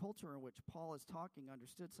the culture in which Paul is talking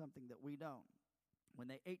understood something that we don't. When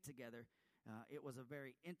they ate together, It was a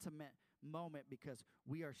very intimate moment because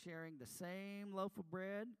we are sharing the same loaf of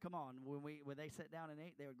bread. Come on, when they sat down and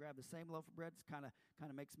ate, they would grab the same loaf of bread. It's kind of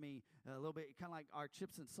makes me a little bit kind of like our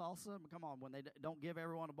chips and salsa. Come on, when they don't give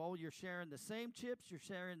everyone a bowl, you're sharing the same chips, you're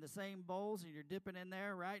sharing the same bowls, and you're dipping in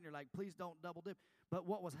there, right? And you're like, please don't double dip. But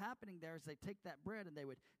what was happening there is they take that bread and they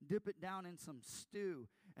would dip it down in some stew,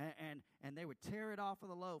 and they would tear it off of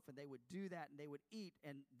the loaf, and they would do that, and they would eat,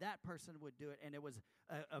 and that person would do it, and it was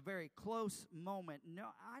a very close moment. No,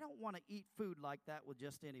 I don't want to eat food like that with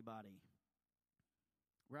just anybody,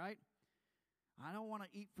 right? I don't want to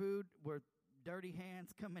eat food with dirty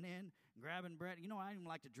hands coming in, grabbing bread. You know, I don't even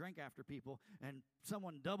like to drink after people, and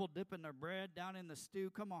someone double dipping their bread down in the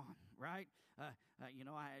stew. Come on, right?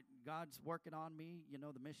 God's working on me. You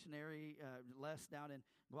know, the missionary Les down in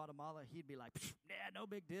Guatemala, he'd be like, yeah, no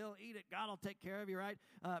big deal. Eat it. God will take care of you, right?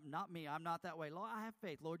 Not me. I'm not that way. Lord, I have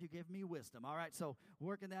faith. Lord, you give me wisdom. All right, so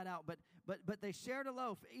working that out. But they shared a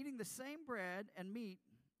loaf, eating the same bread and meat.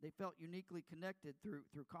 They felt uniquely connected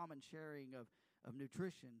through common sharing of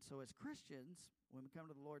nutrition. So as Christians, when we come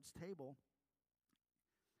to the Lord's table,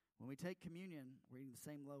 when we take communion, we're eating the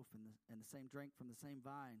same loaf and the same drink from the same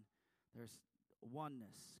vine. There's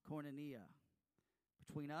oneness, koinonia,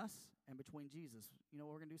 between us and between Jesus. You know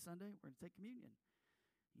what we're going to do Sunday? We're going to take communion.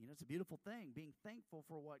 You know, it's a beautiful thing, being thankful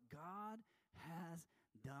for what God has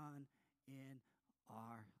done in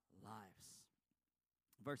our lives.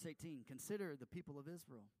 Verse 18, consider the people of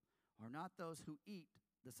Israel are not those who eat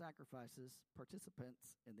the sacrifices,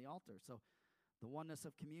 participants in the altar. So the oneness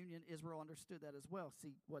of communion, Israel understood that as well.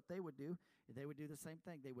 See, what they would do the same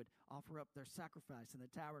thing. They would offer up their sacrifice in the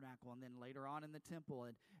tabernacle, and then later on in the temple.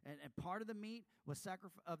 And part of the meat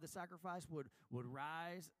of the sacrifice would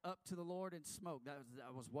rise up to the Lord in smoke. That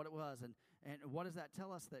was what it was. And what does that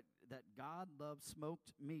tell us? That God loves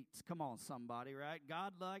smoked meats. Come on, somebody, right?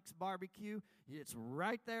 God likes barbecue. It's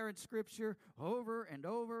right there in Scripture over and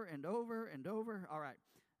over and over and over. All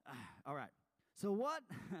right. So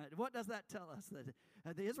what does that tell us?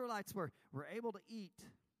 That the Israelites were able to eat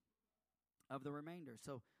of the remainder.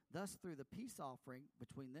 So thus, through the peace offering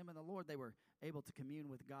between them and the Lord, they were able to commune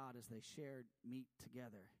with God as they shared meat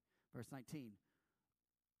together. Verse 19.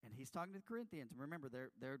 And he's talking to the Corinthians. Remember,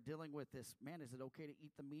 they're dealing with this, man, is it okay to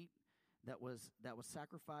eat the meat that was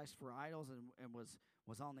sacrificed for idols and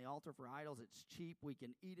was on the altar for idols? It's cheap. We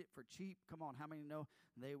can eat it for cheap. Come on, how many know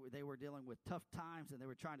they were dealing with tough times and they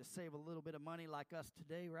were trying to save a little bit of money like us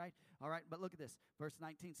today, right? All right, but look at this. Verse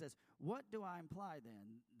 19 says, what do I imply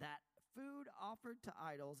then? That food offered to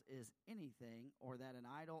idols is anything, or that an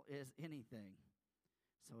idol is anything?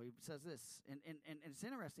 So he says this, and it's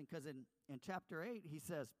interesting because in chapter 8 he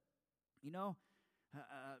says,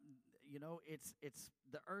 it's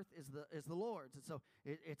the earth is the Lord's, and so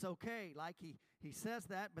it's okay. Like he says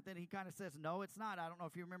that, but then he kind of says, no, it's not. I don't know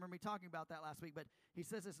if you remember me talking about that last week, but he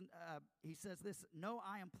says this. No,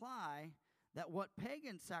 I imply that what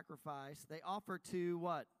pagans sacrifice they offer to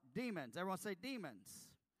what? Demons. Everyone say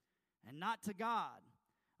demons, and not to God.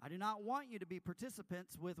 I do not want you to be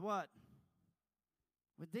participants with what?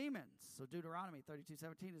 With demons. So Deuteronomy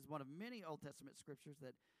 32:17 is one of many Old Testament scriptures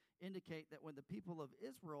that indicate that when the people of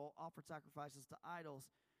Israel offered sacrifices to idols,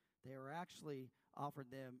 they were actually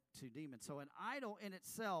offered them to demons. So an idol in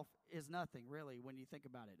itself is nothing, really, when you think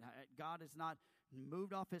about it. God is not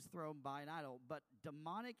moved off his throne by an idol, but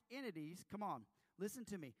demonic entities, come on, listen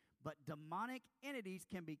to me, but demonic entities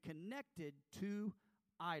can be connected to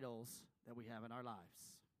idols that we have in our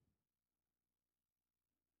lives.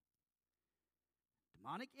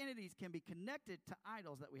 Demonic entities can be connected to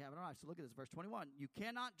idols that we have in our lives. So look at this, verse 21. You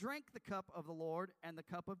cannot drink the cup of the Lord and the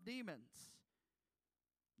cup of demons.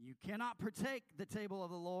 You cannot partake the table of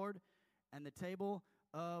the Lord and the table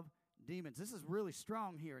of demons. This is really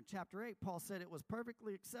strong here. In chapter 8, Paul said it was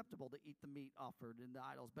perfectly acceptable to eat the meat offered in the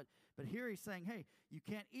idols. But here he's saying, hey, you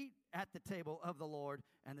can't eat at the table of the Lord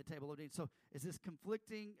and the table of demons. So is this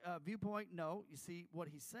conflicting viewpoint? No. You see, what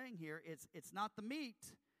he's saying here, it's not the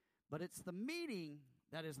meat, but it's the meating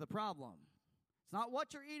that is the problem. It's not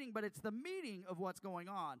what you're eating, but it's the meaning of what's going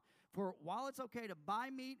on. For while it's okay to buy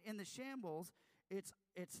meat in the shambles, it's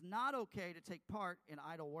not okay to take part in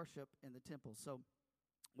idol worship in the temple. So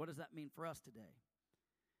what does that mean for us today?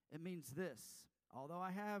 It means this. Although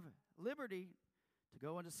I have liberty to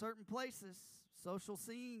go into certain places, social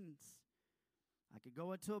scenes, I could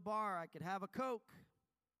go into a bar, I could have a Coke.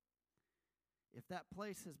 If that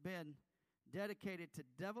place has been dedicated to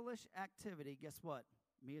devilish activity, guess what?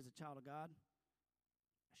 Me as a child of God,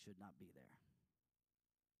 I should not be there.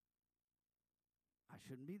 I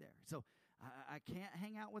shouldn't be there. So I can't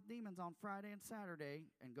hang out with demons on Friday and Saturday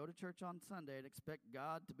and go to church on Sunday and expect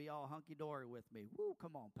God to be all hunky-dory with me. Woo,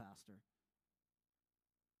 come on, Pastor.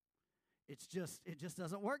 It just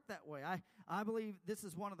doesn't work that way. I believe this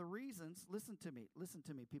is one of the reasons, listen to me,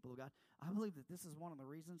 people of God. I believe that this is one of the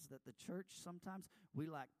reasons that the church sometimes we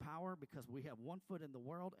lack power because we have one foot in the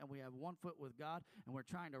world and we have one foot with God, and we're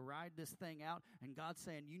trying to ride this thing out, and God's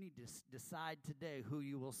saying you need to decide today who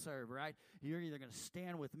you will serve, right? You're either going to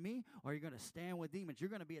stand with me or you're going to stand with demons. You're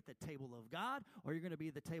going to be at the table of God or you're going to be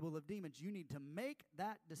at the table of demons. You need to make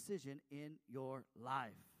that decision in your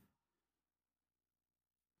life.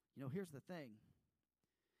 You know, here's the thing.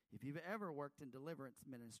 If you've ever worked in deliverance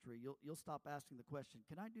ministry, you'll stop asking the question,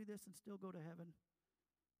 can I do this and still go to heaven?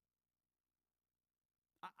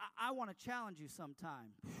 I want to challenge you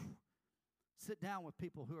sometime. Sit down with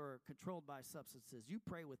people who are controlled by substances. You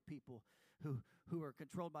pray with people who are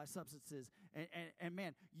controlled by substances. And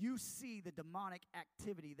man, you see the demonic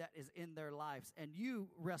activity that is in their lives, and you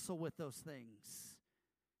wrestle with those things.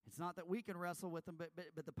 It's not that we can wrestle with them, but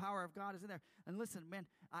the power of God is in there. And listen, man,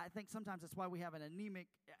 I think sometimes that's why we have an anemic,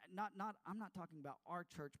 I'm not talking about our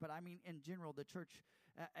church, but I mean in general, the church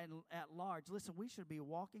at large. Listen, we should be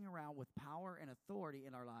walking around with power and authority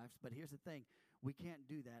in our lives, but here's the thing. We can't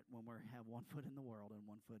do that when we have one foot in the world and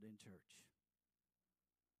one foot in church.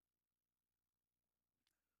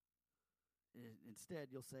 Instead,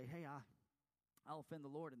 you'll say, hey, I'll offend the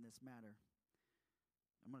Lord in this matter.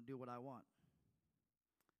 I'm going to do what I want.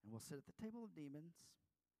 And we'll sit at the table of demons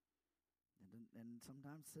and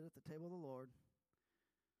sometimes sit at the table of the Lord.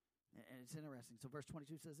 And it's interesting. So verse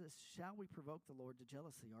 22 says this, shall we provoke the Lord to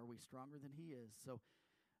jealousy? Are we stronger than he is? So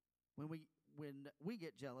when we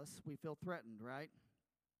get jealous, we feel threatened, right?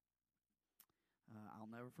 I'll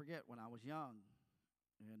never forget when I was young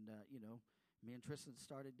and, me and Tristan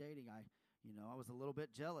started dating. I was a little bit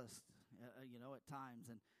jealous, at times,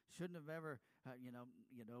 and shouldn't have ever,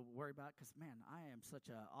 worry about it because, man, I am such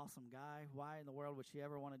an awesome guy. Why in the world would she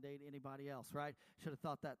ever want to date anybody else, right? Should have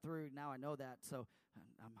thought that through. Now I know that, so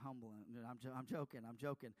I'm humble. I'm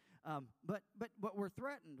joking. But we're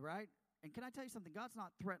threatened, right? And can I tell you something? God's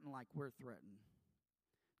not threatened like we're threatened.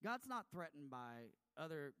 God's not threatened by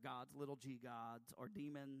other gods, little g gods, or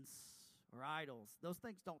demons, or idols. Those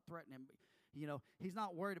things don't threaten him. He's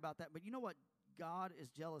not worried about that. But you know what God is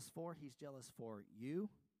jealous for? He's jealous for you,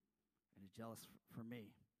 and he's jealous for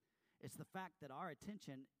me. It's the fact that our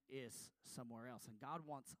attention is somewhere else, and God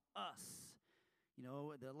wants us.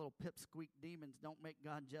 The little pipsqueak demons don't make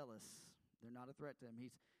God jealous. They're not a threat to him.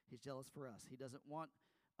 He's jealous for us. He doesn't want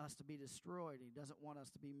us to be destroyed. He doesn't want us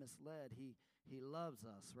to be misled. He loves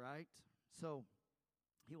us, right? So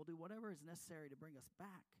he will do whatever is necessary to bring us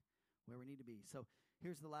back where we need to be. So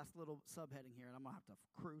here's the last little subheading here, and I'm going to have to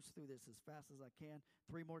cruise through this as fast as I can.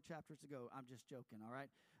 3 more chapters to go. I'm just joking, all right?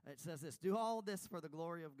 It says this, do all this for the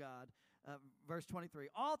glory of God. Verse 23,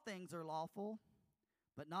 all things are lawful,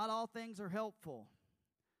 but not all things are helpful.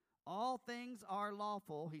 All things are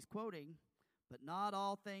lawful, he's quoting, but not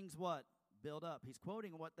all things what? Build up. He's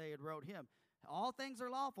quoting what they had wrote him. All things are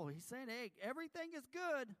lawful. He's saying, hey, everything is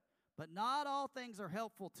good, but not all things are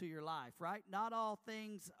helpful to your life, right? Not all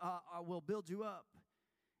things will build you up.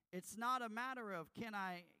 It's not a matter of can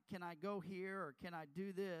I go here or can I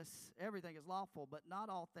do this? Everything is lawful, but not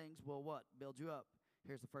all things will what? Build you up.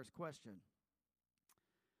 Here's the first question.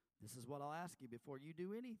 This is what I'll ask you before you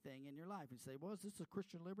do anything in your life. You say, well, is this a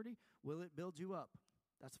Christian liberty? Will it build you up?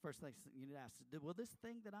 That's the first thing you need to ask. Will this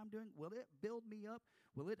thing that I'm doing, will it build me up?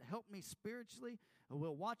 Will it help me spiritually? Or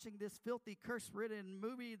will watching this filthy, curse-ridden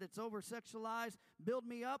movie that's over-sexualized build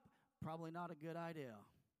me up? Probably not a good idea.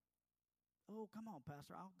 Oh, come on,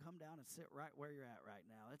 Pastor. I'll come down and sit right where you're at right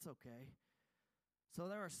now. It's okay. So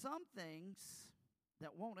there are some things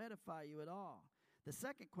that won't edify you at all. The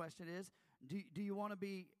second question is, do you want to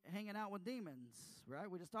be hanging out with demons? Right?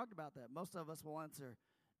 We just talked about that. Most of us will answer,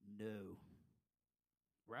 no.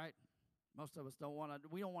 Right? Most of us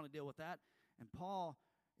we don't want to deal with that. And Paul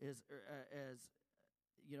is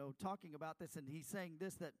talking about this, and he's saying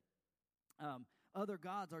this, that other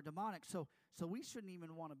gods are demonic, so we shouldn't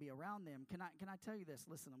even want to be around them. Can I tell you this?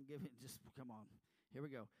 Listen, I'm giving, just come on. Here we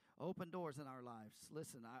go. Open doors in our lives.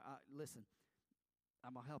 Listen, listen.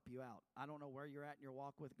 I'm going to help you out. I don't know where you're at in your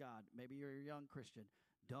walk with God. Maybe you're a young Christian.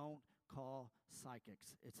 Don't call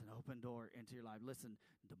psychics. It's an open door into your life. Listen,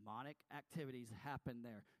 demonic activities happen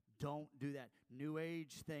there. Don't do that. New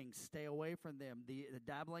Age things, stay away from them. The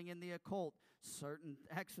dabbling in the occult, certain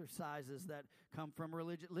exercises that come from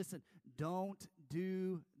religion. Listen, don't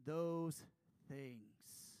do those things.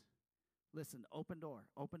 Listen, open door,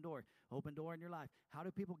 open door, open door in your life. How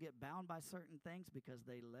do people get bound by certain things? Because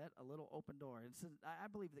they let a little open door. And so I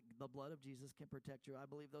believe that the blood of Jesus can protect you. I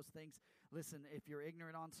believe those things. Listen, if you're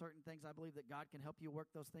ignorant on certain things, I believe that God can help you work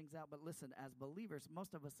those things out. But listen, as believers,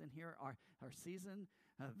 most of us in here are seasoned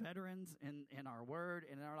veterans in our word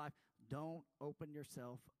and in our life. Don't open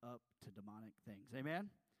yourself up to demonic things. Amen?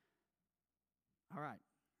 All right.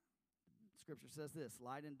 Scripture says this,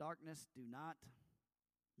 light and darkness do not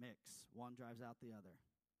mix. One drives out the other.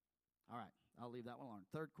 All right, I'll leave that one alone.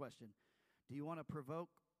 Third question, do you want to provoke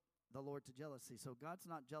the Lord to jealousy? So God's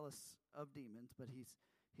not jealous of demons, but he's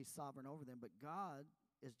sovereign over them. But God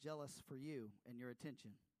is jealous for you and your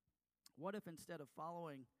attention. What if instead of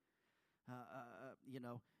following,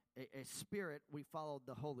 a spirit, we followed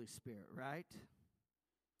the Holy Spirit, right?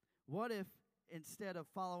 What if instead of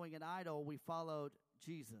following an idol, we followed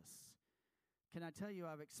Jesus? Can I tell you,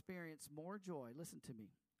 I've experienced more joy. Listen to me.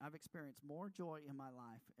 I've experienced more joy in my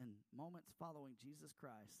life in moments following Jesus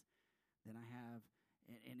Christ than I have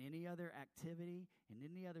in any other activity, in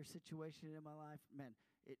any other situation in my life. Man,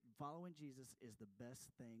 following Jesus is the best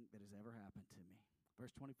thing that has ever happened to me.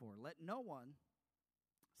 Verse 24, let no one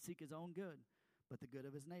seek his own good, but the good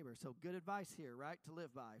of his neighbor. So good advice here, right, to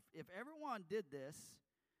live by. If everyone did this,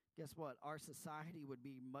 guess what? Our society would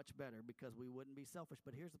be much better because we wouldn't be selfish.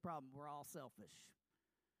 But here's the problem. We're all selfish.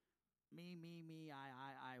 Me,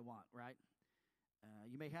 I want, right?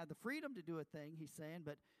 You may have the freedom to do a thing, he's saying,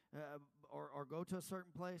 but or go to a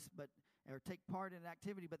certain place, or take part in an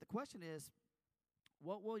activity. But the question is,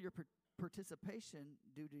 what will your participation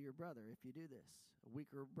do to your brother if you do this? A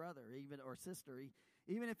weaker brother, or sister,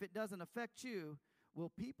 even if it doesn't affect you, will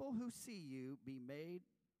people who see you be made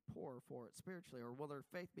poor for it spiritually, or will their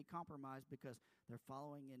faith be compromised because they're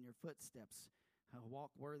following in your footsteps?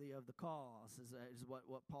 Walk worthy of the cause is what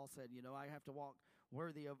Paul said. I have to walk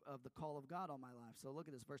worthy of the call of God on my life. So look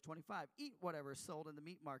at this, verse 25. Eat whatever is sold in the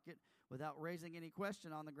meat market without raising any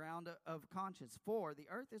question on the ground of conscience. For the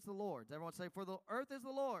earth is the Lord's. Everyone say, for the earth is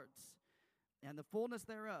the Lord's, and the fullness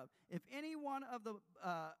thereof. If any one of the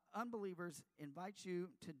unbelievers invites you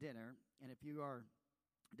to dinner, and if you are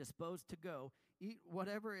disposed to go, eat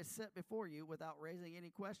whatever is set before you without raising any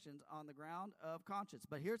questions on the ground of conscience.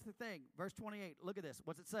 But here's the thing, verse 28, look at this.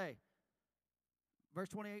 What's it say? Verse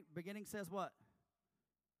 28, beginning says what?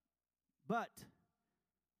 But.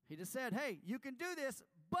 He just said, hey, you can do this,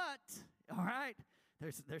 but, all right,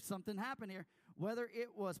 there's something happening here. Whether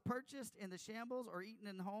it was purchased in the shambles or eaten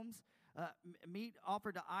in homes, meat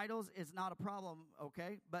offered to idols is not a problem,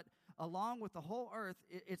 okay? But along with the whole earth,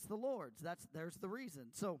 it's the Lord's. There's the reason.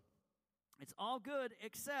 So it's all good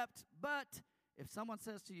but if someone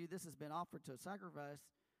says to you, this has been offered to a sacrifice,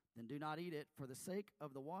 then do not eat it for the sake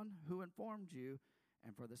of the one who informed you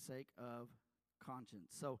and for the sake of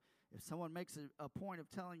conscience. So if someone makes a point of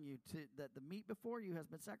telling you that the meat before you has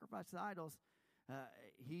been sacrificed to idols,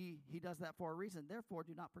 he does that for a reason. Therefore,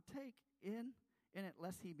 do not partake in it,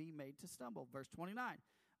 lest he be made to stumble. Verse 29,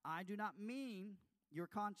 I do not mean your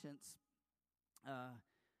conscience,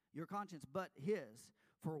 but his.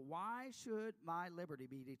 For why should my liberty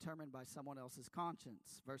be determined by someone else's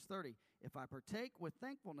conscience? Verse 30, if I partake with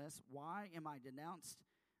thankfulness, why am I denounced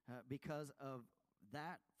because of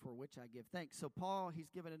that for which I give thanks? So Paul,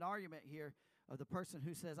 he's given an argument here of the person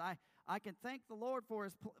who says, I can thank the Lord for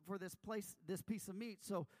this piece of meat,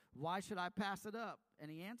 so why should I pass it up?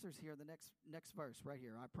 And he answers here in the next verse right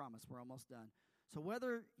here. I promise we're almost done. So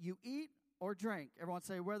whether you eat or drink, everyone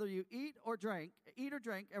say whether you eat or drink,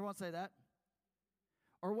 everyone say that.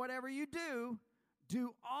 Or whatever you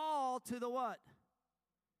do all to the what?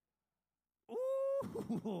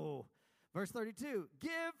 Ooh. Verse 32,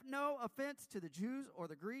 give no offense to the Jews or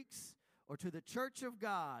the Greeks or to the church of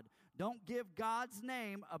God. Don't give God's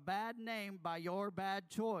name a bad name by your bad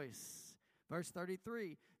choice. Verse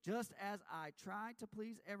 33, just as I try to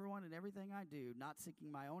please everyone in everything I do, not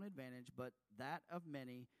seeking my own advantage, but that of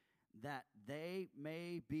many, that they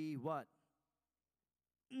may be what?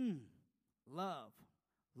 Love.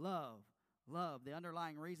 The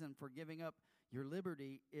underlying reason for giving up your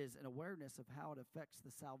liberty is an awareness of how it affects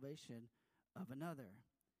the salvation of another.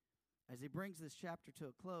 As he brings this chapter to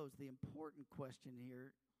a close, the important question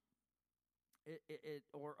here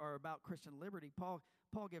or about Christian liberty, Paul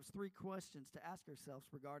gives three questions to ask ourselves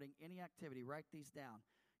regarding any activity. Write these down.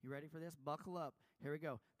 You ready for this? Buckle up. Here we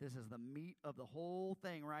go. This is the meat of the whole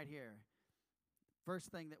thing right here.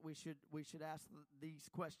 First thing that we should ask these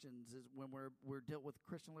questions is when we're dealt with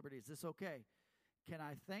Christian liberty. Is this okay? Can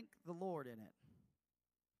I thank the Lord in it?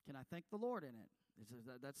 Can I thank the Lord in it?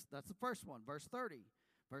 That's the first one. Verse 30.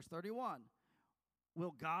 Verse 31.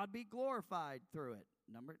 Will God be glorified through it?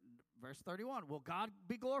 Verse 31, will God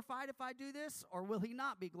be glorified if I do this, or will he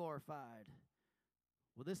not be glorified?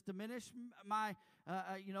 Will this diminish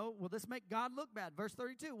will this make God look bad? Verse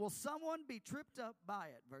 32, will someone be tripped up by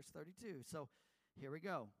it? Verse 32. So here we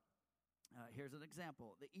go. Here's an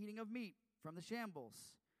example. The eating of meat from the shambles.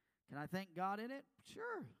 Can I thank God in it?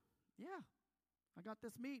 Sure. Yeah. I got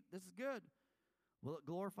this meat. This is good. Will it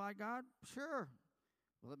glorify God? Sure.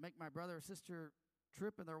 Will it make my brother or sister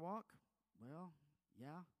trip in their walk? Well,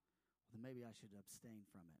 yeah. Then maybe I should abstain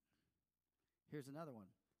from it. Here's another one.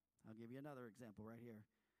 I'll give you another example right here.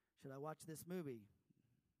 Should I watch this movie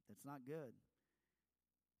that's not good?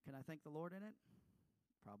 Can I thank the Lord in it?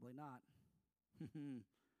 Probably not.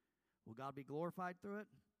 Will God be glorified through it?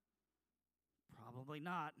 Probably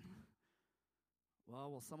not.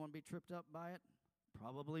 Well, will someone be tripped up by it?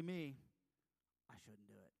 Probably me. I shouldn't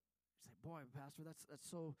do it. You say, boy, Pastor, that's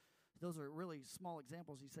so, those are really small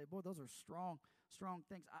examples. You say, boy, those are strong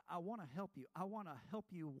things. I want to help you. I want to help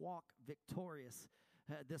you walk victorious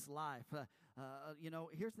this life.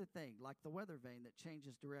 Here's the thing, like the weather vane that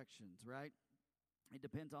changes directions, right? It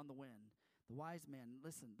depends on the wind. The wise man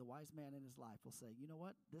in his life will say, you know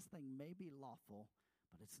what? This thing may be lawful,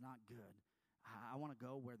 but it's not good. I want to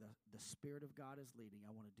go where the Spirit of God is leading.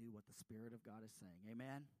 I want to do what the Spirit of God is saying.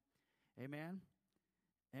 Amen? Amen?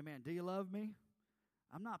 Amen. Do you love me?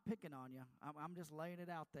 I'm not picking on you. I'm just laying it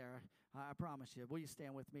out there. I promise you. Will you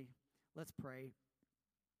stand with me? Let's pray.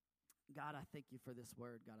 God, I thank you for this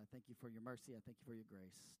word. God, I thank you for your mercy. I thank you for your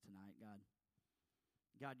grace tonight, God.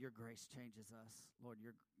 God, your grace changes us. Lord,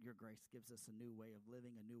 your grace gives us a new way of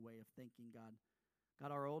living, a new way of thinking, God.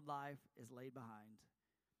 God, our old life is laid behind.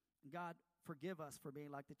 God, forgive us for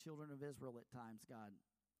being like the children of Israel at times, God,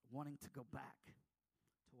 wanting to go back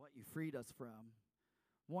to what you freed us from,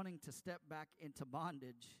 wanting to step back into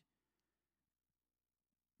bondage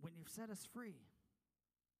when you've set us free.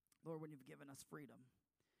 Lord, when you've given us freedom.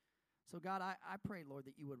 So, God, I pray, Lord,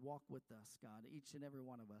 that you would walk with us, God, each and every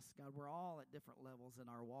one of us. God, we're all at different levels in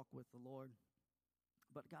our walk with the Lord.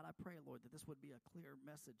 But, God, I pray, Lord, that this would be a clear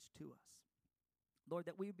message to us. Lord,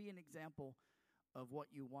 that we be an example of what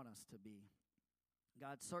you want us to be.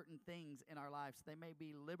 God, certain things in our lives, they may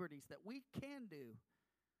be liberties that we can do.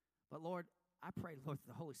 But, Lord, I pray, Lord, that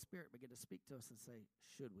the Holy Spirit begin to speak to us and say,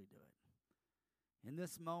 should we do it? In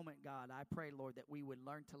this moment, God, I pray, Lord, that we would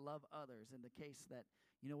learn to love others in the case that,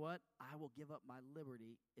 you know what, I will give up my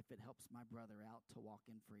liberty if it helps my brother out to walk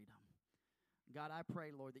in freedom. God, I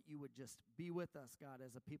pray, Lord, that you would just be with us, God,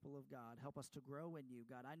 as a people of God. Help us to grow in you,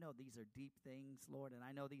 God. I know these are deep things, Lord, and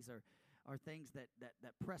I know these are things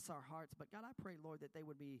that press our hearts. But, God, I pray, Lord, that they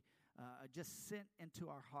would be just sent into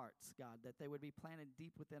our hearts, God, that they would be planted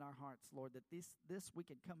deep within our hearts, Lord, that this we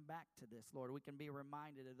can come back to this, Lord. We can be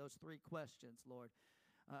reminded of those three questions, Lord.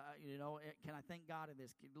 Can I thank God in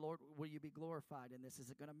this? Lord, will you be glorified in this? Is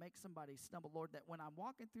it going to make somebody stumble? Lord, that when I'm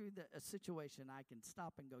walking through a situation, I can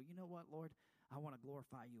stop and go, you know what, Lord? I want to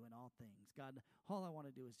glorify you in all things. God, all I want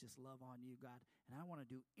to do is just love on you, God, and I want to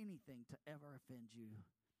do anything to ever offend you.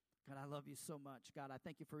 God, I love you so much. God, I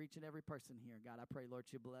thank you for each and every person here. God, I pray, Lord,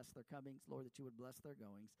 you bless their comings. Lord, that you would bless their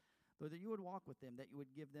goings. Lord, that you would walk with them, that you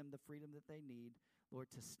would give them the freedom that they need, Lord,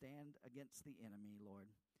 to stand against the enemy, Lord.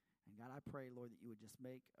 And God, I pray, Lord, that you would just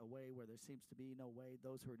make a way where there seems to be no way.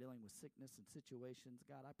 Those who are dealing with sickness and situations,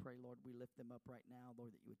 God, I pray, Lord, we lift them up right now,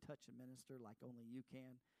 Lord, that you would touch and minister like only you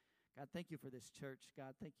can. God, thank you for this church.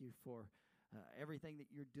 God, thank you for everything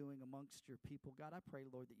that you're doing amongst your people. God, I pray,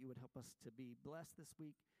 Lord, that you would help us to be blessed this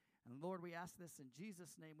week. And Lord, we ask this in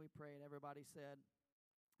Jesus' name we pray. And everybody said,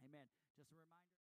 amen. Just a reminder.